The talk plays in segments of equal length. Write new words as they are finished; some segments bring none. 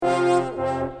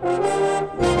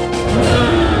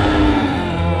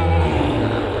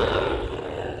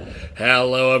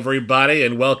everybody,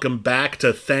 and welcome back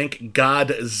to Thank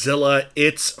Godzilla.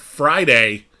 It's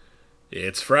Friday.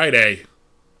 It's Friday.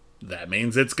 That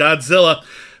means it's Godzilla.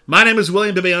 My name is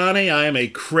William Bibiani. I am a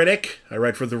critic. I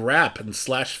write for The Wrap and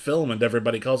Slash Film, and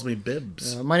everybody calls me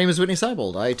Bibbs. My name is Whitney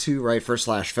Seibold. I, too, write for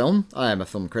Slash Film. I am a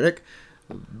film critic.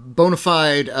 Bona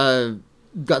fide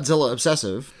Godzilla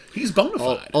obsessive. He's bona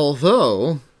fide.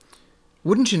 Although,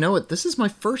 wouldn't you know it, this is my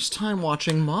first time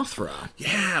watching Mothra.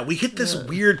 Yeah, we hit this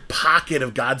weird pocket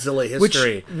of Godzilla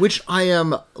history. Which I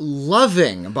am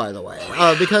loving, by the way.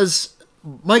 Because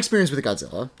my experience with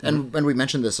Godzilla, and we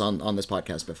mentioned this on this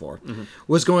podcast before,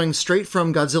 was going straight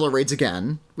from Godzilla Raids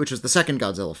Again, which was the second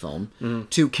Godzilla film,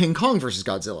 to King Kong vs.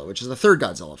 Godzilla, which is the third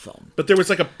Godzilla film. But there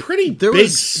was like a pretty big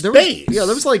space. There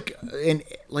was like an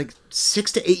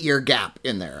 6 to 8 year gap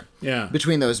in there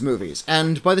between those movies.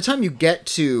 And by the time you get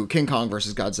to King Kong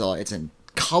vs. Godzilla, it's in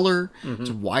color, it's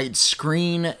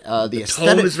widescreen, the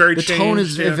aesthetic tone is very the tone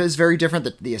is very different,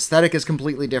 the aesthetic is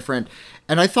completely different,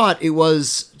 and I thought it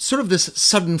was sort of this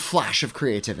sudden flash of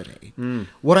creativity.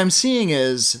 What I'm seeing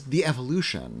is the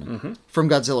evolution from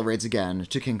Godzilla Raids Again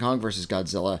to King Kong vs.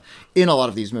 Godzilla in a lot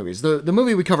of these movies. The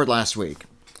movie we covered last week,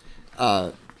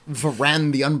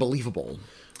 Varan the Unbelievable,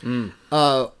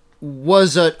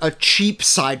 was a cheap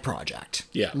side project.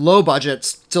 Yeah. Low budget,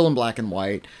 still in black and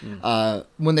white.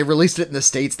 When they released it in the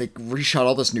States, they reshot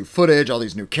all this new footage, all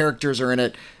these new characters are in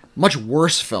it. Much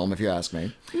worse film, if you ask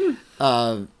me.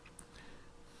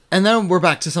 And then we're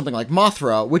back to something like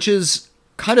Mothra, which is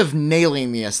kind of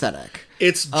nailing the aesthetic.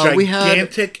 It's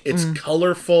gigantic, it's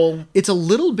colorful. It's a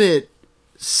little bit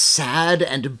sad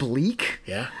and bleak.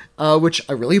 Yeah. Which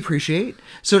I really appreciate.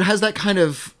 So it has that kind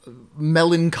of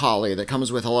melancholy that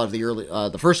comes with a lot of the early,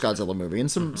 the first Godzilla movie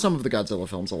and some of the Godzilla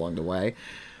films along the way.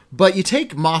 But you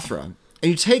take Mothra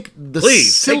and you take the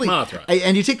take Mothra.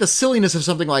 And you take the silliness of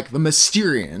something like The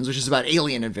Mysterians, which is about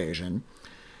alien invasion.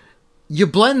 You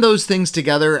blend those things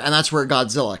together, and that's where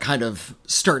Godzilla kind of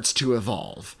starts to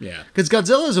evolve. Yeah, because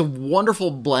Godzilla is a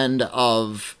wonderful blend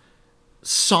of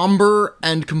somber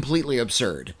and completely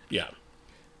absurd. Yeah.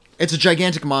 It's a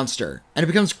gigantic monster, and it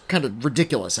becomes kind of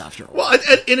ridiculous after a while.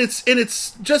 Well, and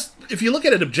it's just, if you look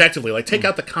at it objectively, like take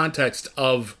out the context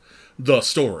of the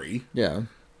story. Yeah.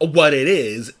 What it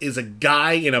is a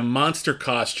guy in a monster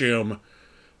costume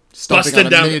Stomping busting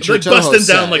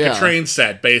down like a train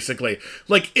set, basically.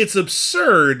 Like, it's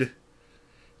absurd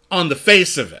on the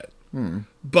face of it.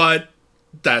 But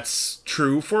that's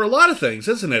true for a lot of things,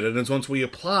 isn't it? And it's once we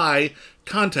apply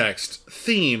context,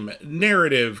 theme,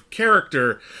 narrative,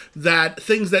 character, that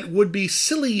things that would be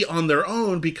silly on their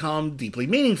own become deeply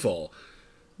meaningful.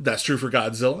 That's true for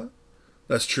Godzilla.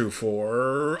 That's true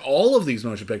for all of these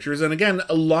motion pictures. And again,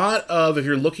 a lot of, if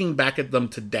you're looking back at them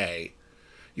today,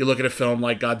 you look at a film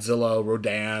like Godzilla,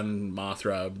 Rodan,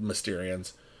 Mothra,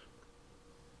 Mysterians.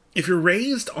 If you're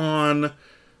raised on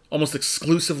almost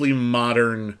exclusively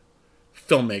modern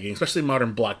filmmaking, especially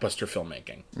modern blockbuster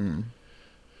filmmaking,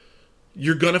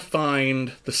 you're going to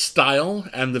find the style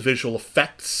and the visual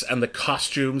effects and the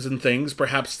costumes and things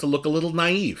perhaps to look a little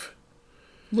naive.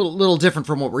 Little different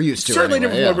from what we're used to. Certainly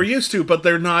anyway, different from what we're used to, but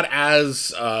they're not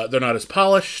as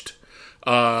polished.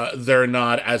 They're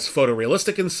not as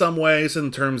photorealistic in some ways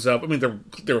in terms of, I mean,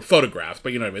 they're photographs,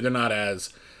 but you know what I mean? They're not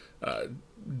as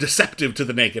deceptive to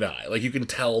the naked eye. Like, you can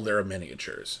tell they're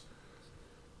miniatures.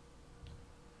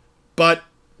 But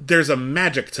there's a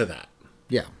magic to that.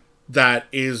 Yeah. That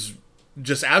is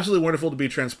just absolutely wonderful to be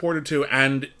transported to,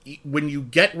 and when you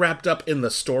get wrapped up in the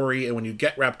story, and when you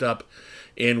get wrapped up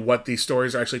in what these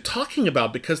stories are actually talking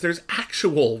about, because there's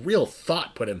actual, real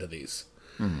thought put into these,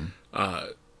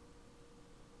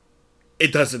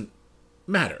 it doesn't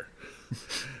matter.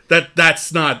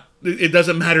 That's not... It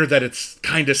doesn't matter that it's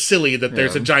kind of silly that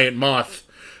there's a giant moth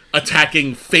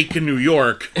attacking fake New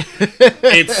York.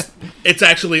 It's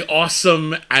actually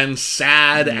awesome and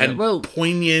sad and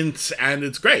poignant, and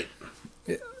it's great.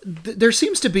 There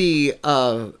seems to be,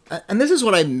 and this is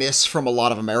what I miss from a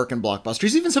lot of American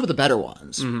blockbusters, even some of the better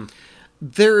ones.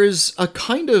 There's a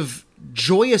kind of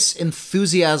joyous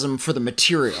enthusiasm for the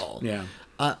material. Yeah.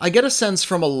 I get a sense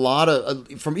from a lot of,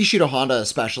 from Ishiro Honda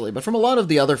especially, but from a lot of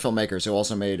the other filmmakers who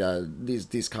also made these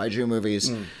kaiju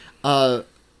movies, a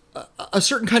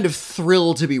certain kind of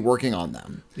thrill to be working on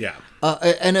them. Yeah.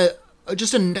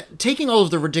 And taking all of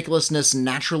the ridiculousness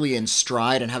naturally in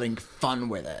stride and having fun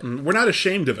with it. We're not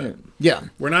ashamed of it. Yeah.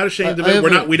 We're not ashamed of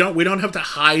it. We don't have to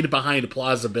hide behind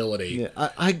plausibility. Yeah.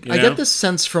 I get this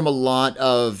sense from a lot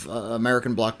of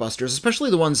American blockbusters,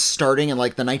 especially the ones starting in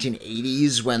like the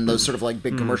 1980s when those sort of like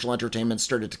big commercial entertainment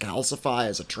started to calcify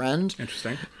as a trend.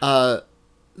 Interesting.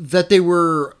 That they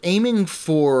were aiming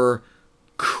for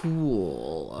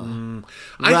cool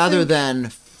rather than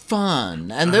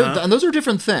fun, and and those are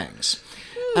different things.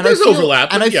 And there's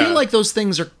overlap, and I feel like those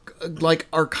things are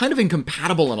kind of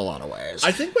incompatible in a lot of ways.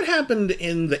 I think what happened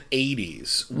in the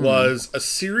 80s was a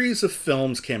series of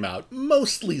films came out,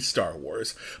 mostly Star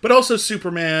Wars, but also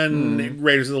Superman,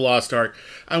 Raiders of the Lost Ark,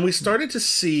 and we started to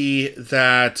see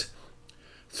that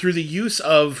through the use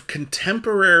of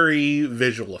contemporary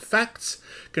visual effects,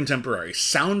 contemporary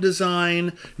sound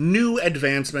design, new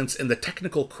advancements in the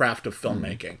technical craft of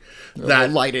filmmaking.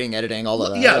 That lighting, editing, all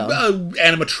of that. Yeah,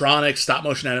 animatronics, stop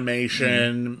motion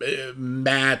animation,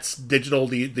 mats, digital,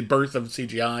 the birth of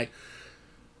CGI.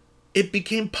 It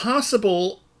became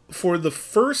possible for the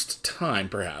first time,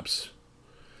 perhaps,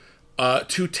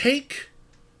 to take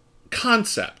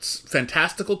concepts,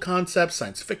 fantastical concepts,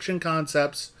 science fiction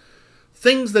concepts,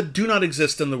 things that do not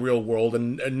exist in the real world,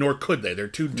 and nor could they. They're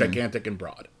too gigantic and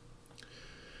broad.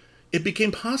 It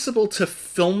became possible to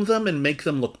film them and make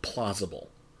them look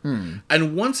plausible.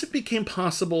 And once it became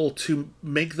possible to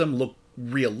make them look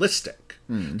realistic,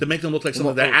 to make them look like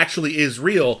something that actually is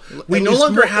real, we no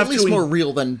longer have to... At least more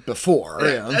real than before.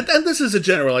 Yeah. And this is a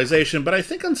generalization, but I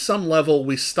think on some level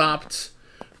we stopped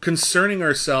concerning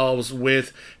ourselves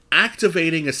with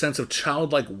activating a sense of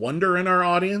childlike wonder in our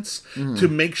audience to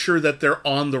make sure that they're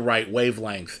on the right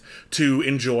wavelength to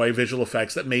enjoy visual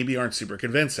effects that maybe aren't super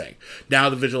convincing. Now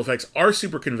the visual effects are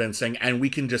super convincing, and we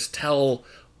can just tell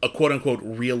a quote-unquote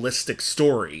realistic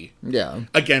story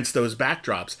against those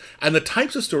backdrops. And the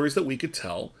types of stories that we could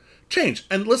tell change.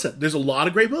 And listen, there's a lot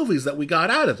of great movies that we got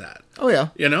out of that. Oh, yeah.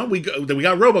 You know, we got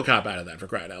RoboCop out of that, for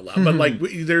crying out loud. But, like,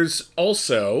 there's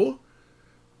also...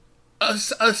 A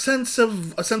sense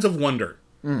of wonder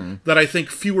that I think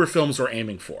fewer films are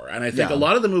aiming for. And I think a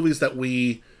lot of the movies that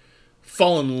we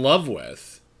fall in love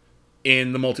with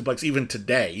in the multiplex, even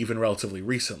today, even relatively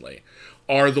recently,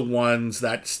 are the ones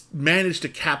that manage to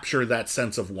capture that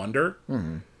sense of wonder,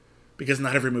 because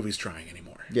not every movie's trying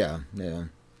anymore. Yeah.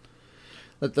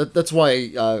 That's why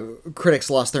critics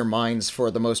lost their minds for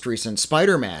the most recent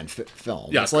Spider-Man film.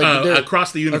 Yeah, it's like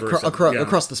Across the Universe.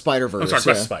 Across the Spider-Verse. I'm sorry,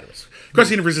 Across the Spider-Verse. Across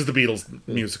the Universe is the Beatles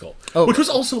musical, which was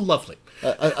also lovely.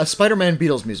 A Spider-Man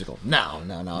Beatles musical. No.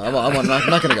 I'm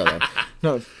not going to go there.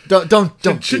 No, don't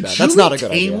do that. That's not a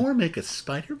good idea. Did Taymor make a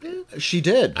Spider-Man? She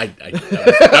did.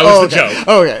 That was the joke.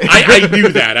 Okay. I knew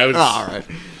that. All right.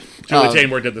 Julie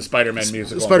Taymor did the Spider-Man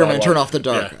musical. Spider-Man Turn Off the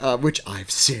Dark, which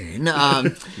I've seen.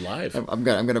 Live. I'm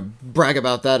gonna brag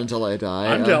about that until I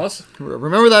die. I'm jealous.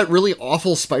 Remember that really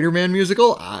awful Spider-Man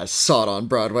musical? I saw it on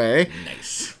Broadway.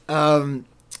 Nice.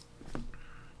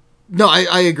 No,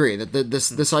 I agree that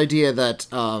this idea that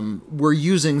we're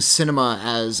using cinema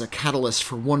as a catalyst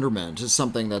for wonderment is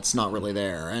something that's not really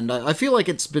there, and I feel like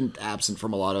it's been absent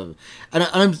from a lot of. And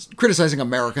I'm criticizing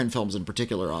American films in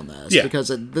particular on this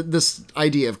because this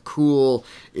idea of cool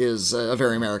is a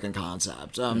very American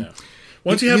concept.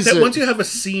 Once you have a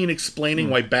scene explaining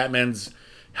why Batman's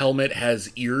helmet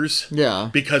has ears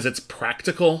because it's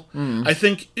practical. I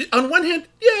think on one hand,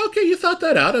 okay, you thought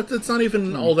that out. It's not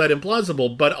even all that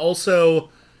implausible, but also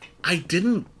I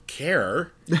didn't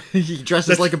care. He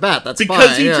dresses like a bat. That's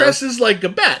because fine, he dresses like a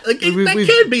bat. Like that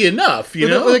can't be enough, you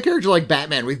know. With a character like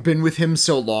Batman, we've been with him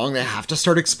so long, they have to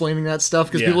start explaining that stuff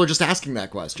because people are just asking that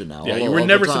question now. Yeah, you were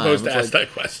never supposed to ask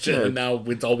that question, and now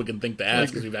it's all we can think to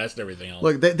ask because we've asked everything else.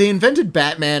 Look, they invented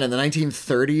Batman in the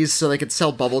 1930s so they could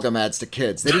sell bubblegum ads to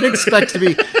kids. They didn't expect to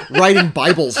be writing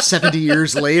Bibles 70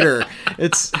 years later.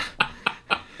 It's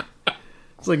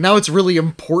like now it's really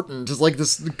important. It's like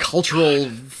this cultural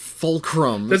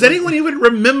fulcrum. Does anyone even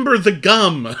remember the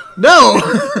gum? No!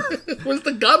 Was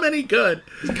the gum any good?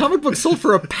 The comic book sold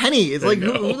for a penny. It's like,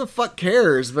 who the fuck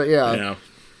cares? But yeah.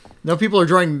 Now people are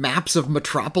drawing maps of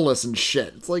Metropolis and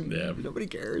shit. It's like, nobody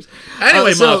cares.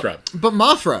 Anyway, Mothra. But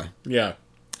Mothra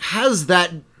has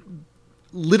that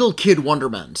little kid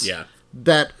wonderment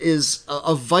that is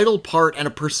a vital part and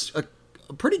a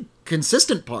pretty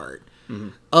consistent part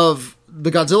of the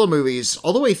Godzilla movies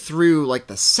all the way through like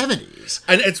the 70s.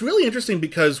 And it's really interesting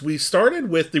because we started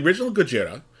with the original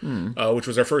Gojira, which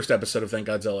was our first episode of Thank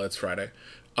Godzilla, It's Friday.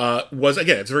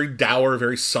 It's a very dour,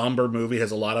 very somber movie, has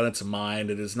a lot on its mind.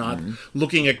 It is not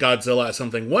looking at Godzilla as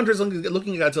something wondrous,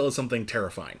 looking at Godzilla as something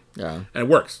terrifying. Yeah. And it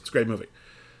works. It's a great movie.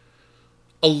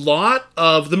 A lot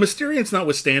of the Mysterians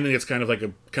notwithstanding, it's kind of like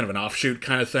an offshoot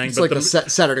kind of thing. It's like a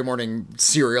Saturday morning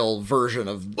serial version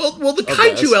of. Well, the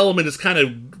kaiju element is kind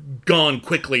of gone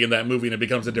quickly in that movie, and it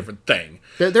becomes a different thing.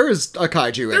 There is a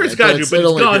kaiju. There is kaiju,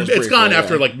 but it's gone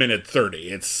after like minute 30.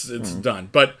 It's done.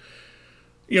 But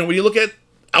when you look at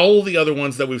all the other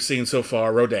ones that we've seen so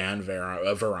far, Rodan,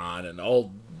 Varan, and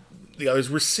all the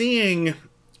others, we're seeing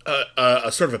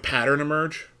a sort of a pattern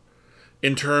emerge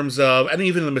in terms of, and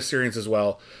even the Mysterians as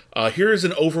well. Here's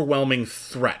an overwhelming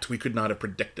threat we could not have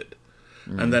predicted.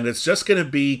 And then it's just going to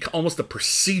be almost a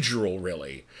procedural,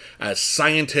 really, as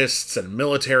scientists and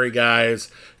military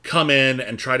guys come in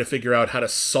and try to figure out how to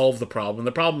solve the problem.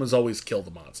 The problem is always kill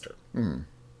the monster.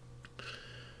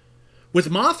 With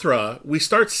Mothra, we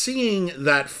start seeing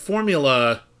that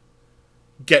formula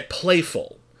get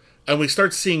playful. And we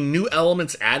start seeing new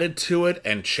elements added to it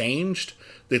and changed.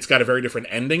 It's got a very different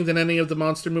ending than any of the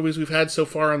monster movies we've had so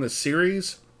far on this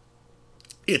series.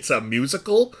 It's a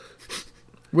musical.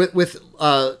 With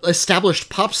established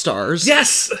pop stars.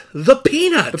 Yes! The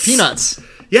Peanuts! The Peanuts.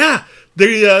 Yeah.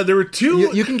 There were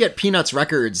two... You can get Peanuts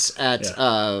records at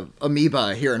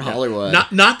Amoeba here in Hollywood.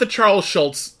 Not the Charles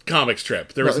Schultz comic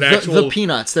strip. There was an actual... The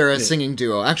Peanuts. They're a singing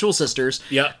duo. Actual sisters.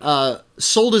 Yeah.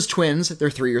 Sold as twins. They're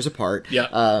 3 years apart.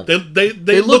 Yeah.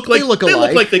 They look like alike. They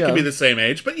look like they could be the same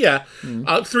age. But yeah,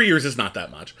 3 years is not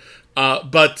that much.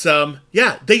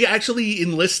 They actually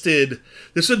enlisted...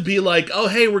 This would be like, oh,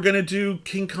 hey, we're going to do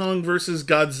King Kong versus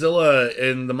Godzilla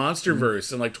in the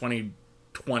Monsterverse in like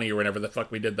 2020 or whenever the fuck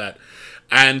we did that.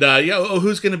 And,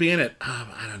 who's going to be in it?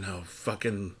 I don't know.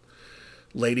 Fucking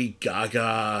Lady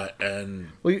Gaga and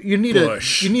you need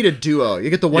Bush. You need a duo. You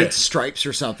get the White Stripes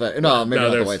or something. No, maybe not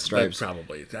the White Stripes.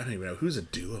 Probably. I don't even know who's a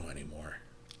duo anymore.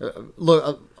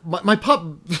 My pop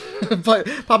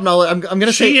knowledge. I'm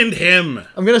gonna say she and him.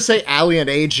 I'm gonna say Ali and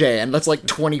AJ, and that's like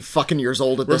 20 fucking years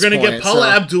old at this point. We're gonna get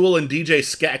Paula Abdul and DJ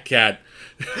Scat Cat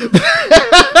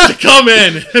to come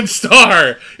in and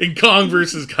star in Kong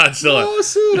versus Godzilla. Oh,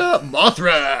 suit up,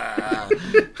 Mothra.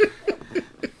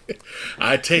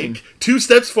 I take 2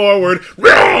 steps forward.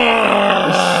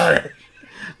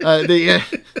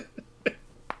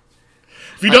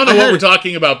 If you don't know what we're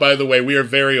talking about, by the way, we are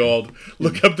very old.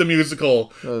 Look up the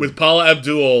musical with Paula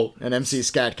Abdul and MC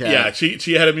Scat Cat. Yeah,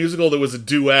 she had a musical that was a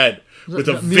duet with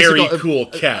a very cool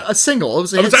cat. A single. It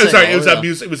was a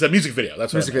It was a music video.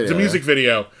 That's right. It was a music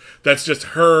video that's just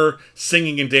her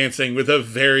singing and dancing with a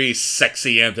very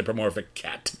sexy anthropomorphic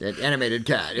cat. An animated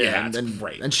cat. Yeah, and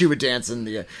great. And she would dance in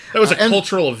the... that was a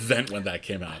cultural event when that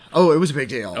came out. Oh, it was a big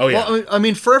deal. Oh, yeah. Well, I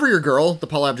mean, Forever Your Girl, the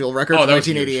Paula Abdul record from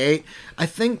 1988, I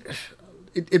think...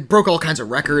 It broke all kinds of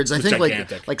records. I think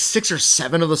like 6 or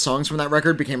 7 of the songs from that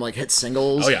record became like hit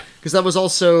singles. Oh yeah, because that was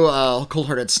also Cold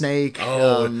Hearted Snake.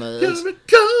 Oh, you're a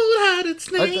cold-hearted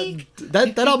snake.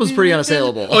 That album's pretty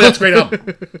unassailable. Oh, that's a great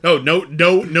album.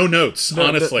 No notes.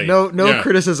 Honestly, no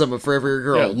criticism of Forever Your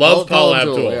Girl. Yeah, love Paula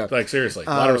Abdul. Yeah. Like seriously, a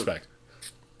lot of respect.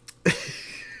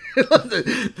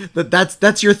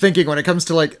 That's your thinking when it comes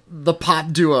to like the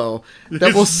pop duo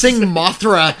that will sing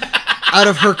Mothra out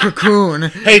of her cocoon.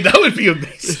 Hey, that would be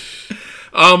amazing.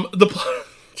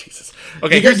 Jesus.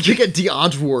 Okay, you get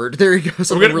D'Antwoord. There you go.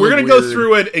 We're gonna go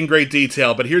through it in great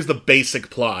detail, but here's the basic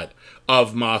plot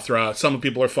of Mothra. Some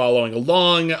people are following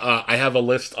along. I have a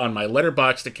list on my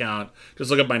Letterboxd account. Just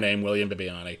look up my name, William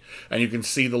Bibiani, and you can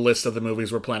see the list of the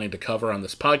movies we're planning to cover on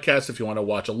this podcast if you want to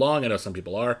watch along. I know some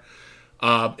people are.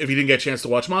 If you didn't get a chance to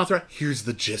watch Mothra, here's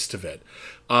the gist of it.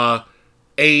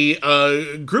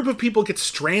 A group of people get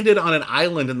stranded on an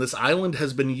island, and this island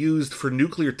has been used for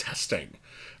nuclear testing.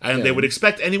 And they would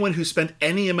expect anyone who spent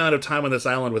any amount of time on this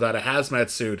island without a hazmat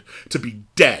suit to be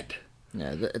dead.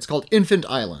 Yeah, it's called Infant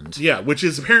Island. Yeah, which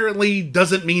is apparently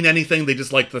doesn't mean anything. They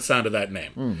just like the sound of that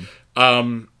name.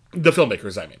 The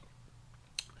filmmakers, I mean.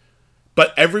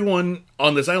 But everyone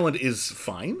on this island is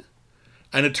fine.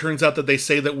 And it turns out that they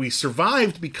say that we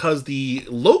survived because the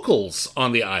locals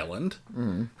on the island,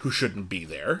 who shouldn't be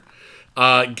there,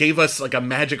 gave us like a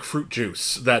magic fruit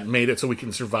juice that made it so we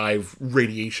can survive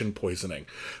radiation poisoning.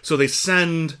 So they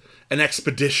send an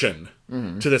expedition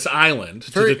to this island.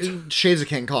 Shades of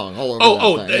King Kong all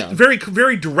over. Very,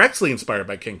 very directly inspired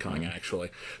by King Kong, actually.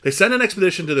 They send an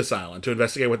expedition to this island to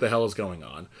investigate what the hell is going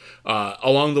on.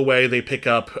 Along the way, they pick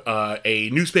up a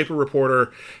newspaper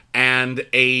reporter and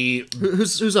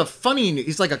who's a funny.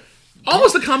 He's like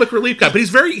almost a comic relief guy, but he's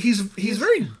very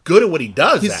good at what he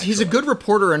does. He's a good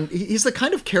reporter, and he's the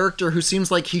kind of character who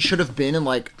seems like he should have been in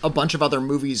like a bunch of other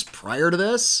movies prior to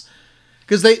this,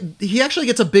 because he actually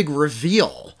gets a big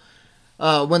reveal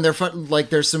when they're like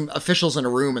there's some officials in a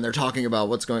room and they're talking about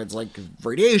what's going. It's like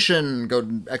radiation, go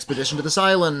expedition to this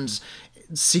island,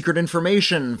 secret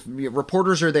information.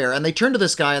 Reporters are there, and they turn to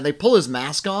this guy and they pull his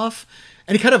mask off,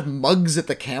 and he kind of mugs at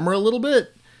the camera a little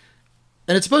bit.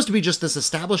 And it's supposed to be just this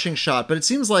establishing shot, but it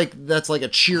seems like that's like a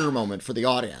cheer moment for the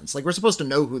audience. Like, we're supposed to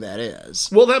know who that is.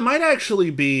 Well, that might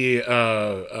actually be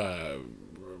kind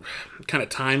of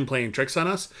time playing tricks on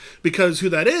us, because who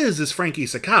that is Frankie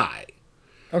Sakai.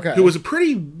 Okay. Who was a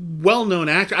pretty well-known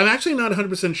actor. I'm actually not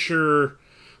 100% sure,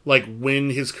 like, when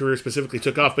his career specifically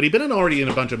took off, but he'd been already in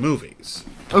a bunch of movies.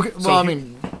 Okay, well, So I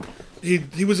mean...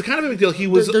 He was a kind of a big deal. He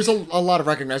was. There's a lot of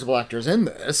recognizable actors in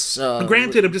this.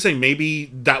 Granted, I'm just saying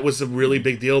maybe that was a really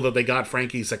big deal that they got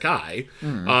Frankie Sakai.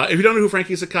 If you don't know who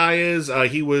Frankie Sakai is,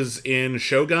 he was in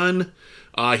Shogun.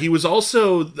 He was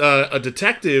also a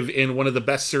detective in one of the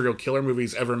best serial killer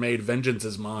movies ever made, Vengeance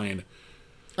is Mine.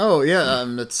 Oh, yeah,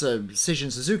 it's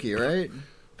Seijun Suzuki, right?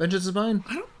 Vengeance is Mine?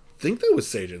 I don't think that was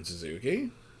Seijun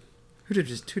Suzuki. Who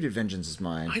did Vengeance is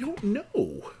Mine? I don't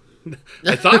know.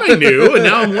 I thought I knew, and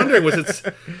now I'm wondering, was it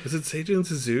Seijun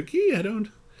Suzuki? I don't...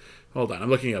 Hold on, I'm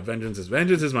looking up Vengeance is Mine,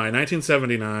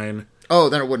 1979. Oh,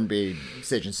 then it wouldn't be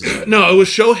Seijun Suzuki. No, it was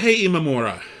Shohei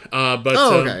Imamura.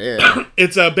 Okay, yeah.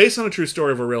 It's based on a true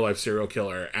story of a real-life serial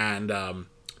killer, and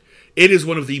it is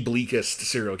one of the bleakest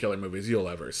serial killer movies you'll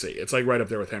ever see. It's like right up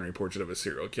there with Henry, Portrait of a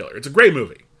Serial Killer. It's a great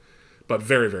movie, but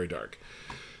very, very dark.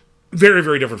 Very,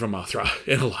 very different from Mothra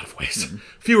in a lot of ways.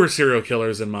 Fewer serial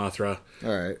killers than Mothra.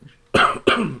 All right.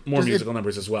 More musical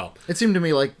numbers as well. It seemed to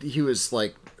me like he was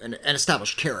like an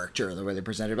established character the way they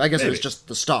presented him. I guess it was just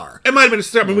the star. It might have been a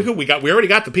star. I mean, we already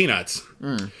got the peanuts.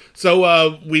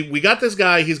 So we got this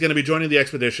guy. He's going to be joining the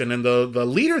expedition, and the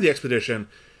leader of the expedition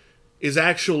is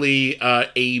actually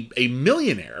a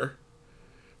millionaire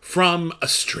from a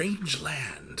strange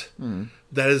land.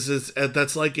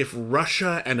 That's like if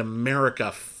Russia and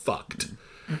America fucked.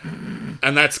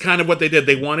 And that's kind of what they did.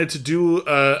 They wanted to do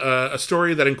a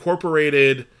story that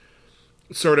incorporated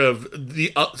sort of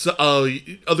the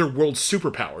other world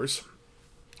superpowers,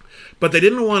 but they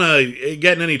didn't want to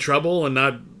get in any trouble and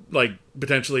not like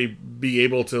potentially be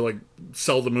able to like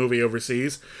sell the movie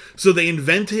overseas. So they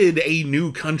invented a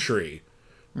new country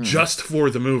just for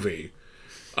the movie,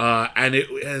 and it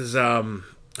is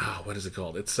what is it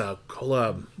called? It's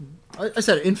Kola. I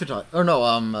said infantile. Oh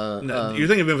no, you're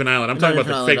thinking of Infant Island. I'm talking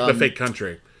about the fake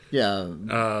country. Yeah.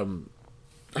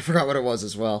 I forgot what it was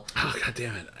as well. Oh god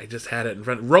damn it! I just had it in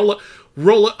front.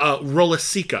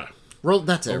 Rolasica.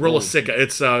 That's it. Rolasica.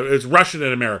 It's Russian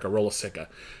in America. Rolasica.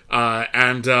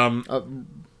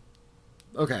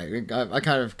 Okay, I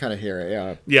kind of hear it.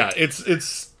 Yeah. Yeah,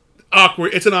 it's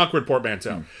awkward. It's an awkward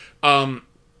portmanteau.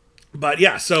 But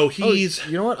yeah, so he's... Oh,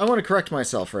 you know what? I want to correct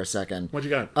myself for a second. What you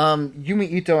got?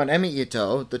 Yumi Ito and Emi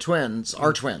Ito, the twins,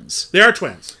 are twins. They are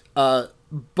twins.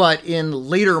 But in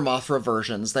later Mothra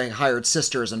versions, they hired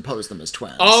sisters and posed them as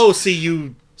twins. Oh, see,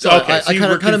 you... So okay, I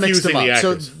kind of mixed them up.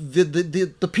 So actors.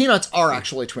 the Peanuts are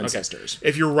actually twin sisters.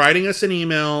 If you're writing us an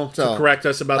email to correct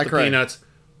us about the Peanuts,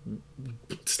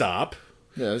 stop.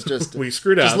 Yeah, it's just we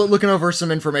screwed up. Just looking over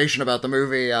some information about the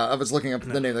movie. I was looking up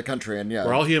the name of the country, and yeah,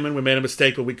 we're all human. We made a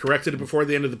mistake, but we corrected it before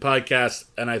the end of the podcast,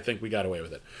 and I think we got away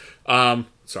with it.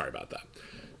 Sorry about that.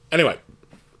 Anyway,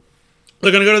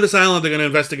 they're going to go to this island. They're going to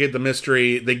investigate the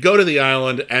mystery. They go to the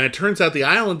island, and it turns out the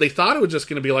island, they thought it was just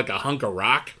going to be like a hunk of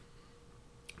rock.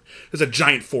 There's a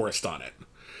giant forest on it.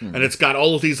 And it's got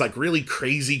all of these like really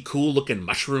crazy, cool looking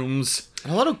mushrooms.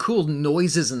 And a lot of cool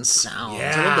noises and sounds.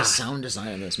 Yeah. I love the sound design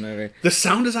in this movie. The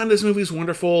sound design in this movie is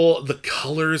wonderful. The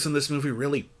colors in this movie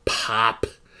really pop.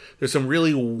 There's some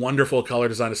really wonderful color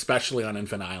design, especially on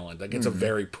Infant Island. Like, it's a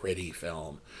very pretty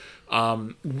film.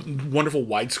 Wonderful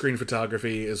widescreen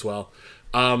photography as well.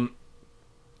 When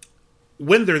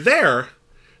they're there,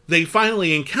 they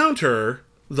finally encounter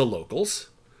the locals.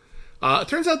 It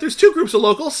turns out there's two groups of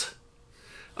locals.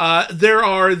 There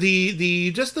are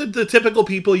the typical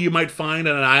people you might find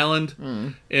on an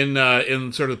island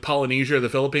in sort of Polynesia or the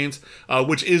Philippines,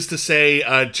 which is to say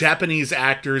Japanese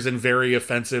actors in very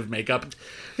offensive makeup.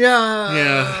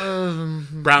 Yeah.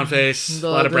 Brown face. A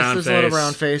lot of brown face. There's a lot of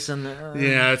brown face in there.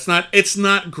 Yeah, it's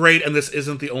not great, and this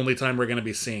isn't the only time we're going to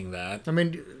be seeing that. I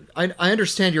mean, I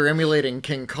understand you're emulating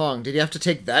King Kong. Did you have to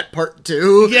take that part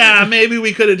too? Yeah, maybe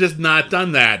we could have just not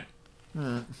done that.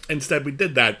 Instead, we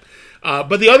did that.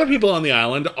 But the other people on the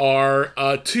island are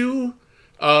two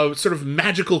sort of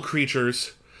magical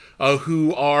creatures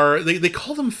who are... They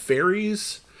call them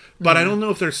fairies, but I don't know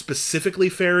if they're specifically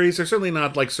fairies. They're certainly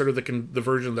not like sort of the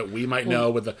version that we might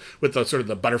know with the sort of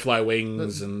the butterfly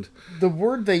wings. And the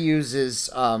word they use is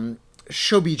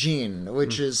shobijin,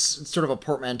 which is sort of a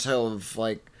portmanteau of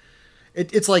like...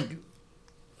 It's like...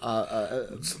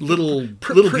 little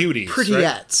beauties,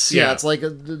 prettyettes. Right? Yeah, it's like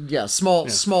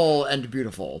small and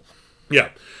beautiful. Yeah,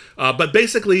 but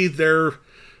basically they're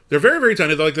very, very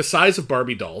tiny. They're like the size of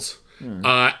Barbie dolls,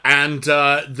 and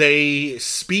they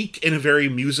speak in a very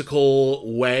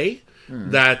musical way.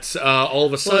 That all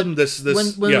of a sudden this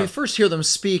when we first hear them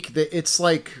speak, it's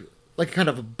like like kind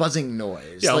of a buzzing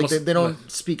noise. Yeah, like almost, they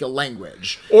don't speak a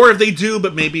language. Or if they do,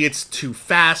 but maybe it's too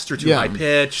fast or too high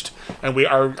pitched, and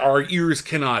our ears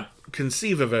cannot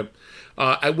conceive of it.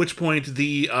 At which point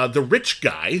the rich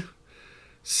guy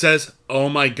says, "Oh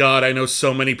my God, I know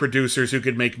so many producers who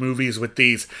could make movies with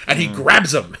these," and he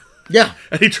grabs him. Yeah,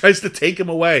 and he tries to take him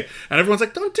away, and everyone's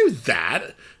like, "Don't do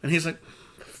that," and he's like,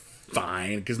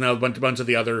 fine, because now a bunch of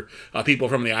the other people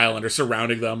from the island are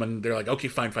surrounding them, and they're like, okay,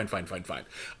 fine.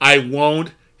 I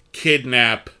won't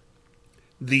kidnap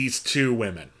these two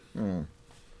women.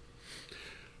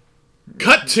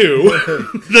 Cut to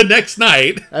the next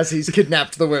night. As he's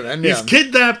kidnapped the women. He's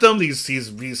kidnapped them,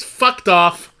 he's fucked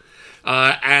off,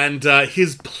 and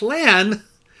his plan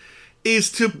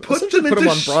is to put them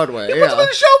on Broadway. Put them in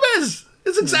showbiz.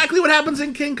 It's exactly what happens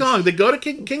in King Kong. They go to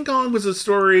King Kong was a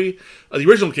story, the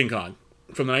original King Kong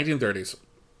from the 1930s.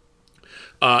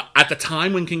 At the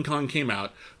time when King Kong came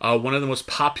out, one of the most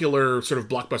popular sort of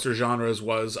blockbuster genres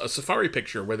was a safari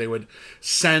picture where they would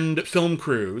send film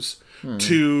crews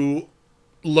to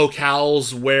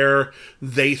locales where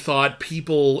they thought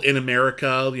people in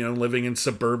America, living in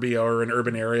suburbia or in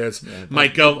urban areas,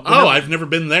 might go, I've never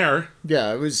been there.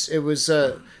 Yeah, it was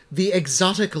the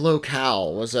exotic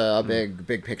locale was a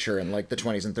big picture in like the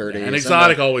 20s and 30s. And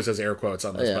exotic always has air quotes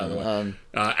on this, by the way.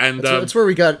 It's where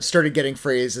we started getting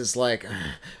phrases like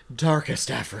darkest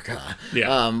Africa.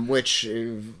 Yeah. Which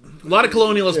a lot of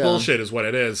colonialist bullshit is what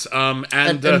it is.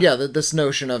 This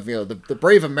notion of the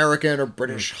brave American or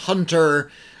British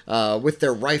hunter with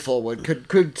their rifle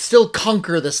could still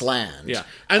conquer this land. Yeah.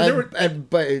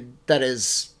 But that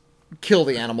is kill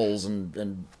the animals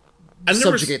and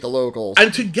subjugate the locals.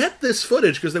 And to get this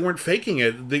footage, because they weren't faking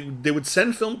it, they would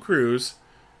send film crews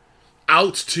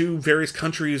out to various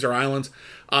countries or islands,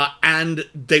 and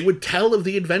they would tell of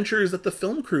the adventures that the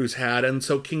film crews had. And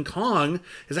so King Kong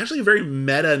is actually a very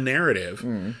meta narrative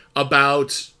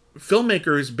about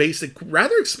filmmakers,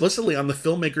 rather explicitly on the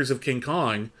filmmakers of King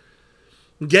Kong,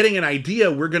 getting an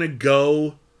idea, we're going to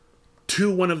go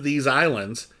to one of these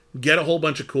islands, get a whole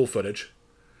bunch of cool footage,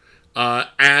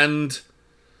 and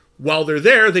while they're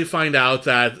there, they find out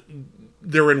that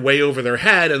they're in way over their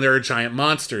head, and there are giant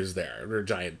monsters there. There are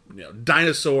giant,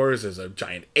 dinosaurs. There's a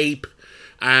giant ape,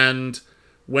 and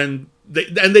when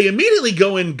they immediately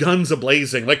go in guns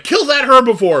a-blazing, like, kill that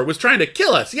herbivore. It was trying to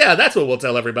kill us. Yeah, that's what we'll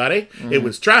tell everybody. It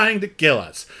was trying to kill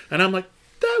us. And I'm like,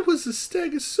 that was a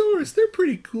stegosaurus. They're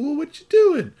pretty cool. What you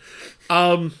doing?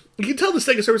 You can tell the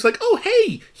stegosaurus like, oh,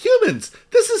 hey, humans,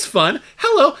 this is fun.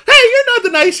 Hello. Hey, you're not the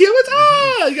nice humans.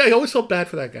 I always felt bad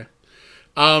for that guy.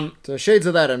 So shades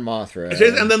of that in Mothra.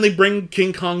 And then they bring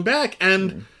King Kong back,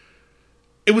 and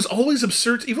it was always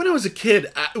absurd. Even when I was a kid,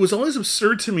 it was always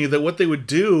absurd to me that what they would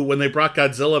do when they brought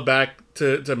Godzilla back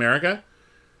to America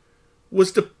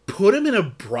was to put him in a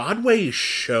Broadway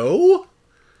show.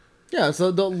 Yeah,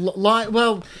 so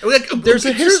there's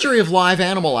a history of live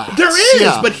animal acts. There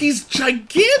is, but he's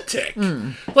gigantic.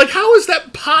 Like, how is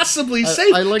that possibly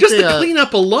safe? Just the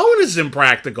cleanup alone is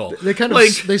impractical. They kind of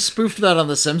they spoofed that on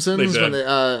The Simpsons when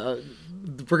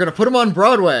we're gonna put him on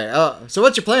Broadway. So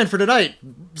what's your plan for tonight?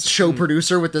 Show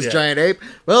producer with this giant ape.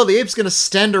 Well, the ape's gonna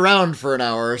stand around for an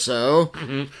hour or so.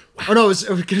 Oh no, it's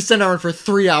gonna stand around for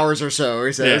 3 hours or so.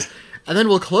 He says. Yeah. And then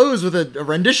we'll close with a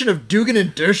rendition of Dugan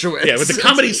and Dershowitz. Yeah, with the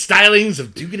comedy stylings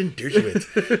of Dugan and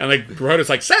Dershowitz. And they wrote it's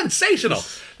like, sensational.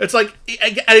 It's like,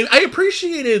 I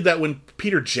appreciated that when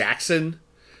Peter Jackson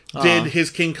did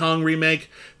his King Kong remake,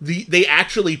 they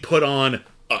actually put on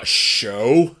a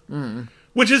show.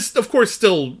 Which is, of course,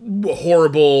 still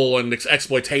horrible and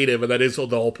exploitative, and that is the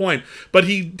whole point. But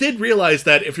he did realize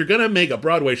that if you're going to make a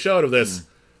Broadway show out of this,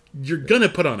 you're gonna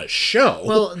put on a show.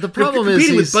 Well, the problem you're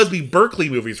competing is with Busby Berkeley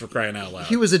movies, for crying out loud.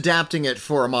 He was adapting it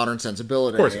for a modern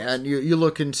sensibility, of course. And you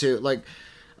look into and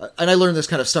I learned this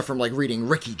kind of stuff from reading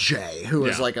Ricky Jay, who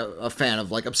is a fan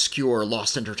of obscure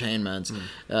lost entertainment,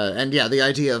 and the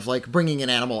idea of bringing an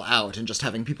animal out and just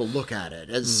having people look at it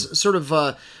as sort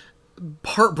of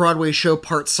part Broadway show,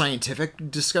 part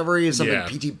scientific discovery is something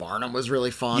P.T. Barnum was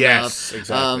really fond of. Yes,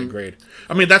 exactly. Great.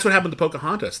 I mean, that's what happened to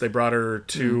Pocahontas. They brought her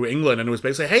to England, and it was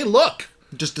basically, hey, look!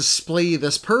 Just display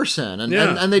this person.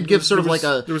 And they'd give sort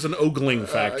of there was an ogling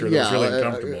factor that was really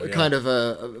uncomfortable. Kind of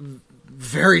a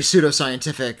very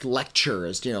pseudoscientific lecture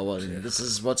as to, this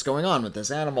is what's going on with this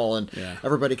animal, and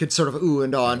everybody could sort of ooh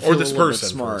and ah and feel or this a little person,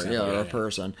 bit smart. Example, or a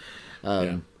person.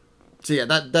 So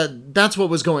that's what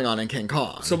was going on in King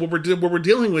Kong. So what we're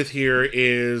dealing with here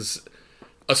is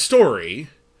a story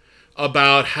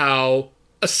about how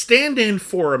a stand-in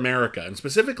for America, and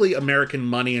specifically American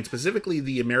money, and specifically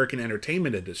the American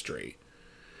entertainment industry,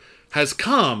 has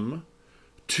come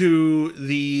to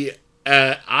the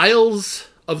isles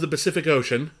of the Pacific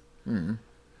Ocean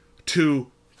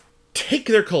to take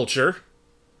their culture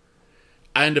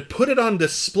and to put it on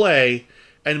display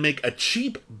and make a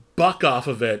cheap buck off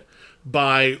of it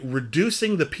by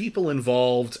reducing the people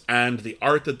involved and the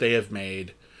art that they have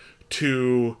made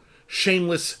to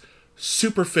shameless,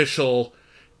 superficial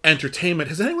entertainment.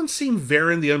 Has anyone seen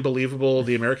Varan the Unbelievable,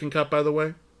 the American cut, by the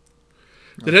way?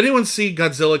 Did anyone see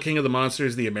Godzilla, King of the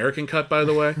Monsters, the American cut, by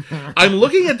the way? I'm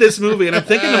looking at this movie and I'm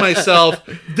thinking to myself,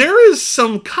 there is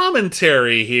some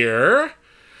commentary here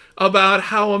about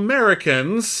how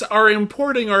Americans are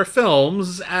importing our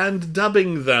films and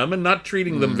dubbing them and not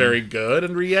treating them very good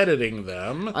and re-editing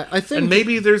them. I think, and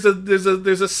maybe there's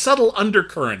a subtle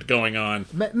undercurrent going on.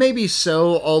 Maybe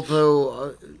so,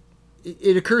 although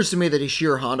it occurs to me that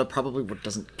Ishiro Honda probably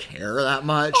doesn't care that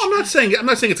much. Oh, I'm not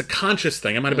saying it's a conscious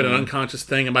thing. It might have been an unconscious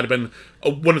thing. It might have been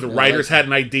one of the writers had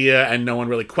an idea and no one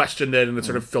really questioned it, and it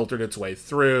sort of filtered its way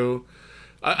through.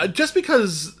 Just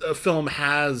because a film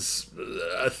has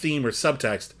a theme or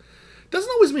subtext doesn't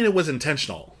always mean it was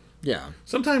intentional. Yeah.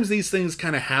 Sometimes these things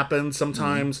kind of happen.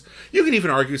 Sometimes you could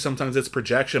even argue sometimes it's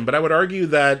projection, but I would argue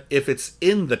that if it's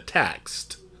in the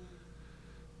text,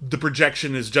 the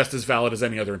projection is just as valid as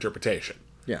any other interpretation.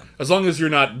 Yeah. As long as you're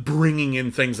not bringing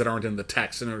in things that aren't in the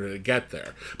text in order to get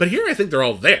there. But here I think they're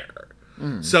all there.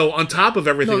 So on top of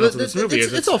everything else in this movie...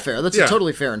 It's all fair. That's a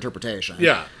totally fair interpretation.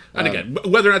 Yeah. And again,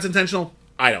 whether or not it's intentional,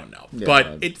 I don't know. Yeah,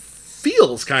 but it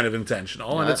feels kind of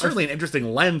intentional, and it's certainly an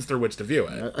interesting lens through which to view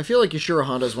it. I feel like Ishiro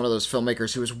Honda is one of those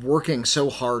filmmakers who is working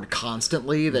so hard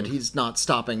constantly that he's not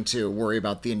stopping to worry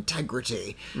about the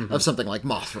integrity of something like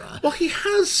Mothra. Well, he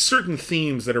has certain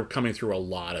themes that are coming through a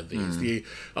lot of these. The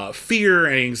fear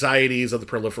and anxieties of the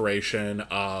proliferation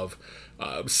of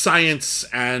science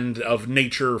and of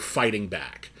nature fighting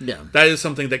back. Yeah. That is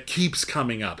something that keeps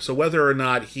coming up. So whether or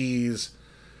not he's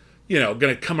going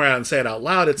to come around and say it out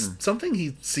loud, it's something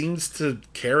he seems to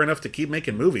care enough to keep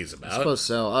making movies about. I suppose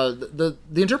so. The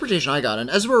interpretation I got, and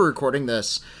as we're recording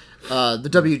this, the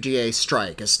WGA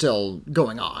strike is still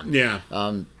going on. Yeah.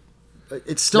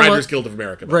 It's still Writers Guild of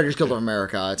America. Writers Guild of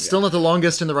America. It's still not the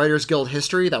longest in the Writers Guild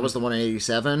history. That was the one in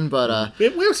 '87, but we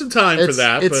have some time for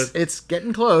that. It's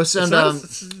getting close, and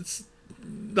it's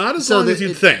not as long as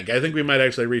you'd think. I think we might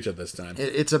actually reach it this time.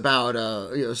 It's about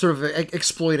sort of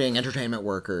exploiting entertainment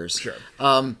workers. Sure.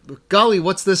 Golly,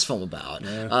 what's this film about?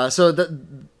 Yeah. So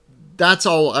that's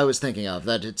all I was thinking of.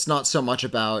 That it's not so much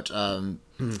about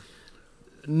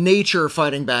nature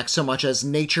fighting back so much as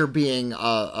nature being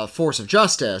a force of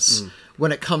justice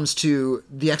when it comes to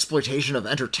the exploitation of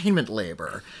entertainment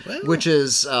labor, which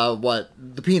is what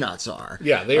the Peanuts are.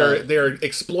 Yeah, they are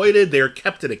exploited. They are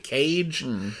kept in a cage.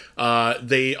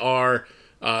 They are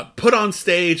put on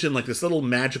stage in like this little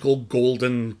magical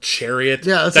golden chariot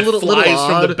that flies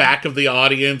from the back of the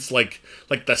audience like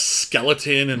the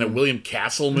skeleton in a William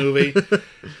Castle movie.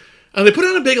 And they put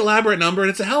on a big elaborate number, and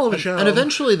it's a hell of a show. And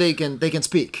eventually they can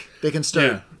speak. They can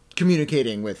start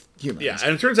communicating with humans. Yeah,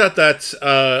 and it turns out that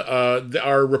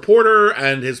our reporter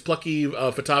and his plucky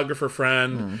photographer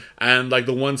friend and like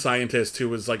the one scientist who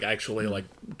was like actually like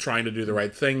trying to do the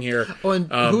right thing here. Oh,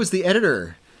 and who was the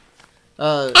editor?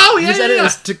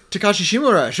 Takashi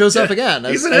Shimura shows up again.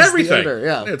 He's in everything.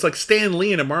 Editor, It's like Stan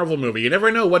Lee in a Marvel movie. You never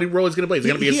know what role he's going to play. He's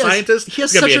going to be a scientist.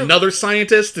 He's going to be another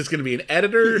scientist. He's going to be an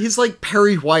editor. He's like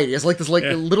Perry White. He has like this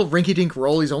little rinky-dink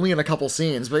role. He's only in a couple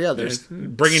scenes, but there's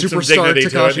bringing superstar some dignity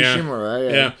Takashi to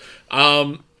it.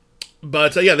 Shimura.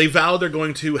 But they vow they're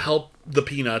going to help the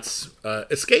Peanuts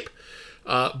escape,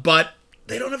 but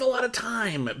they don't have a lot of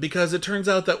time because it turns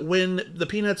out that when the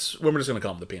Peanuts, we're just going to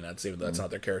call them the Peanuts, even though that's not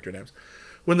their character names.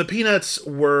 When the Peanuts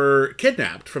were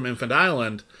kidnapped from Infant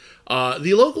Island,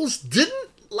 the locals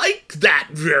didn't like that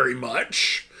very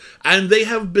much, and they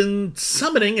have been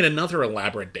summoning in another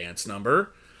elaborate dance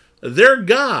number their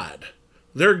god.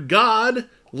 Their god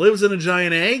lives in a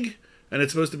giant egg, and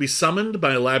it's supposed to be summoned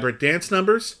by elaborate dance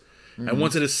numbers. And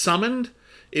once it is summoned,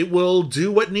 it will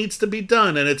do what needs to be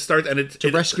done, and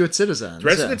to rescue its citizens.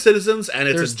 Its citizens, and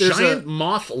it's a giant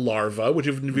moth larva, which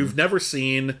if you've never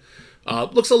seen,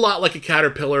 looks a lot like a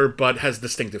caterpillar, but has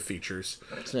distinctive features.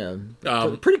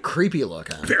 Pretty creepy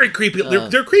looking. Very creepy.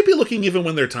 They're creepy looking even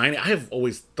when they're tiny. I have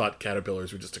always thought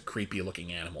caterpillars were just a creepy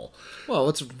looking animal. Well,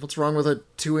 what's wrong with a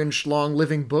 2-inch long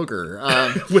living booger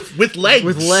with legs?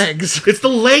 With legs. It's the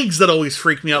legs that always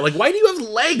freak me out. Like, why do you have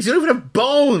legs? You don't even have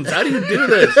bones. How do you do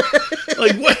this?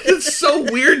 Like, what? It's so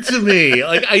weird to me.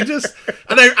 Like,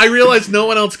 I realize no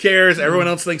one else cares. Everyone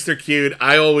else thinks they're cute.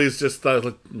 I always just thought,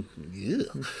 like, ew.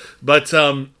 But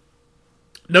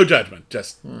no judgment.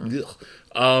 Just so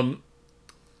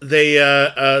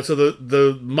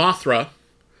the Mothra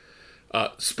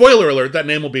spoiler alert, that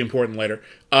name will be important later,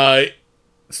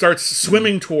 starts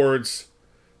swimming towards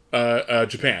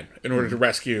Japan in order to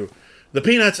rescue the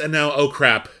Peanuts, and now, oh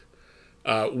crap,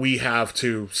 we have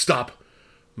to stop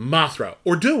Mothra.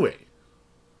 Or do we?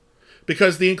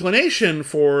 Because the inclination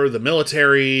for the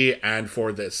military and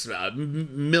for this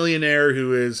millionaire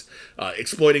who is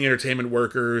exploiting entertainment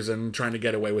workers and trying to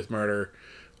get away with murder,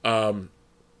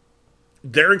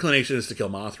 their inclination is to kill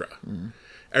Mothra.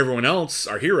 Everyone else,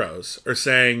 our heroes, are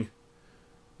saying,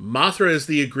 Mothra is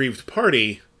the aggrieved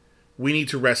party. We need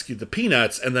to rescue the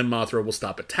Peanuts, and then Mothra will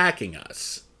stop attacking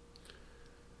us.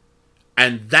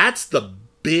 And that's the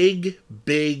big,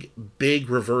 big, big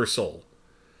reversal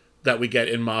that we get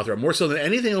in Mothra. More so than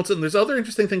anything else, and there's other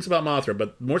interesting things about Mothra,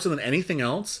 but more so than anything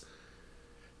else,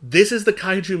 this is the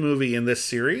kaiju movie in this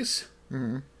series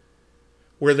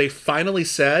where they finally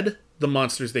said the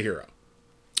monster's the hero.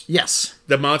 Yes.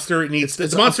 The monster needs to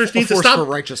stop. For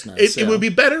righteousness. It would be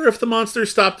better if the monster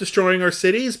stopped destroying our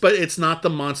cities, but it's not the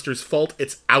monster's fault,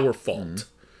 it's our fault.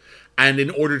 And in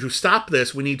order to stop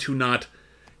this, we need to not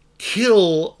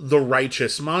kill the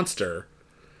righteous monster,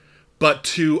 but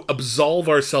to absolve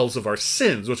ourselves of our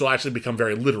sins, which will actually become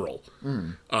very literal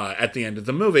at the end of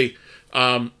the movie,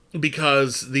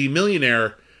 because the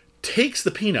millionaire takes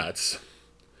the Peanuts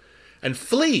and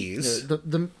flees.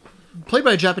 Played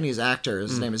by a Japanese actor.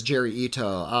 His name is Jerry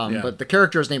Ito, but the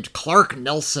character is named Clark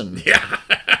Nelson. Yeah.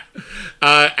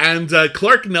 And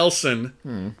Clark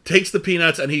Nelson takes the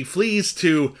Peanuts and he flees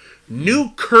to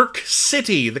Newkirk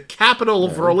City, the capital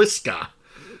of Rolliska.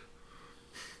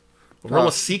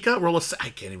 Rolliska? I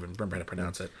can't even remember how to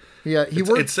pronounce it. Yeah,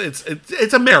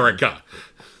 it's America.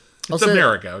 It's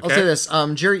America, okay? I'll say this.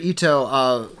 Jerry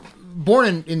Ito,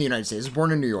 born in the United States,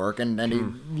 born in New York, and he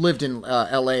lived in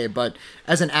L.A., but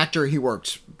as an actor, he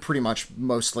worked pretty much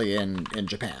mostly in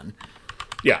Japan.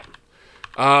 Yeah.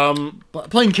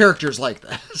 Playing characters like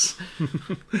this.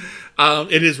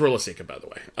 It is Rolliska, by the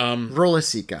way.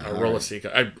 Rolliska.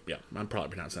 Rolliska. Right. I'm probably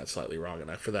pronouncing that slightly wrong,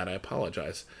 and for that I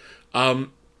apologize.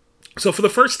 So for the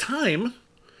first time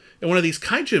in one of these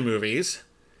kaiju movies,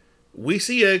 we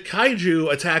see a kaiju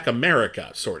attack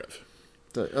America, sort of.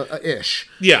 Ish.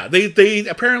 Yeah, they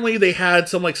apparently they had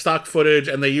some like stock footage,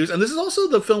 and this is also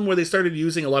the film where they started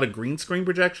using a lot of green screen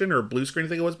projection or blue screen, I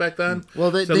think it was back then.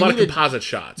 Well, they a lot of composite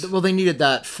shots. Well, they needed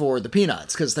that for the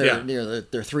Peanuts because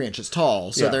they're 3 inches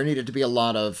tall, so there needed to be a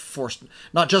lot of forced,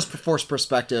 not just forced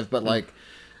perspective, but like.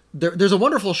 There's a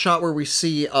wonderful shot where we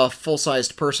see a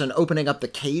full-sized person opening up the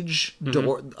cage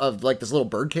door of like this little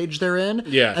bird cage they're in.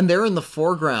 Yeah. And they're in the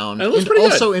foreground and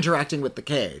also interacting with the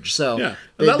cage. So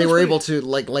they were able to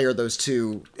like layer those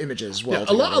two images well.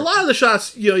 Yeah, a lot of the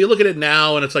shots, you look at it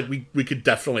now and it's like we could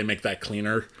definitely make that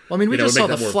cleaner. Well, I mean, we just saw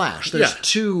The Flash. There's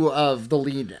two of the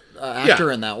lead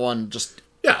actor in that one just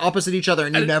opposite each other,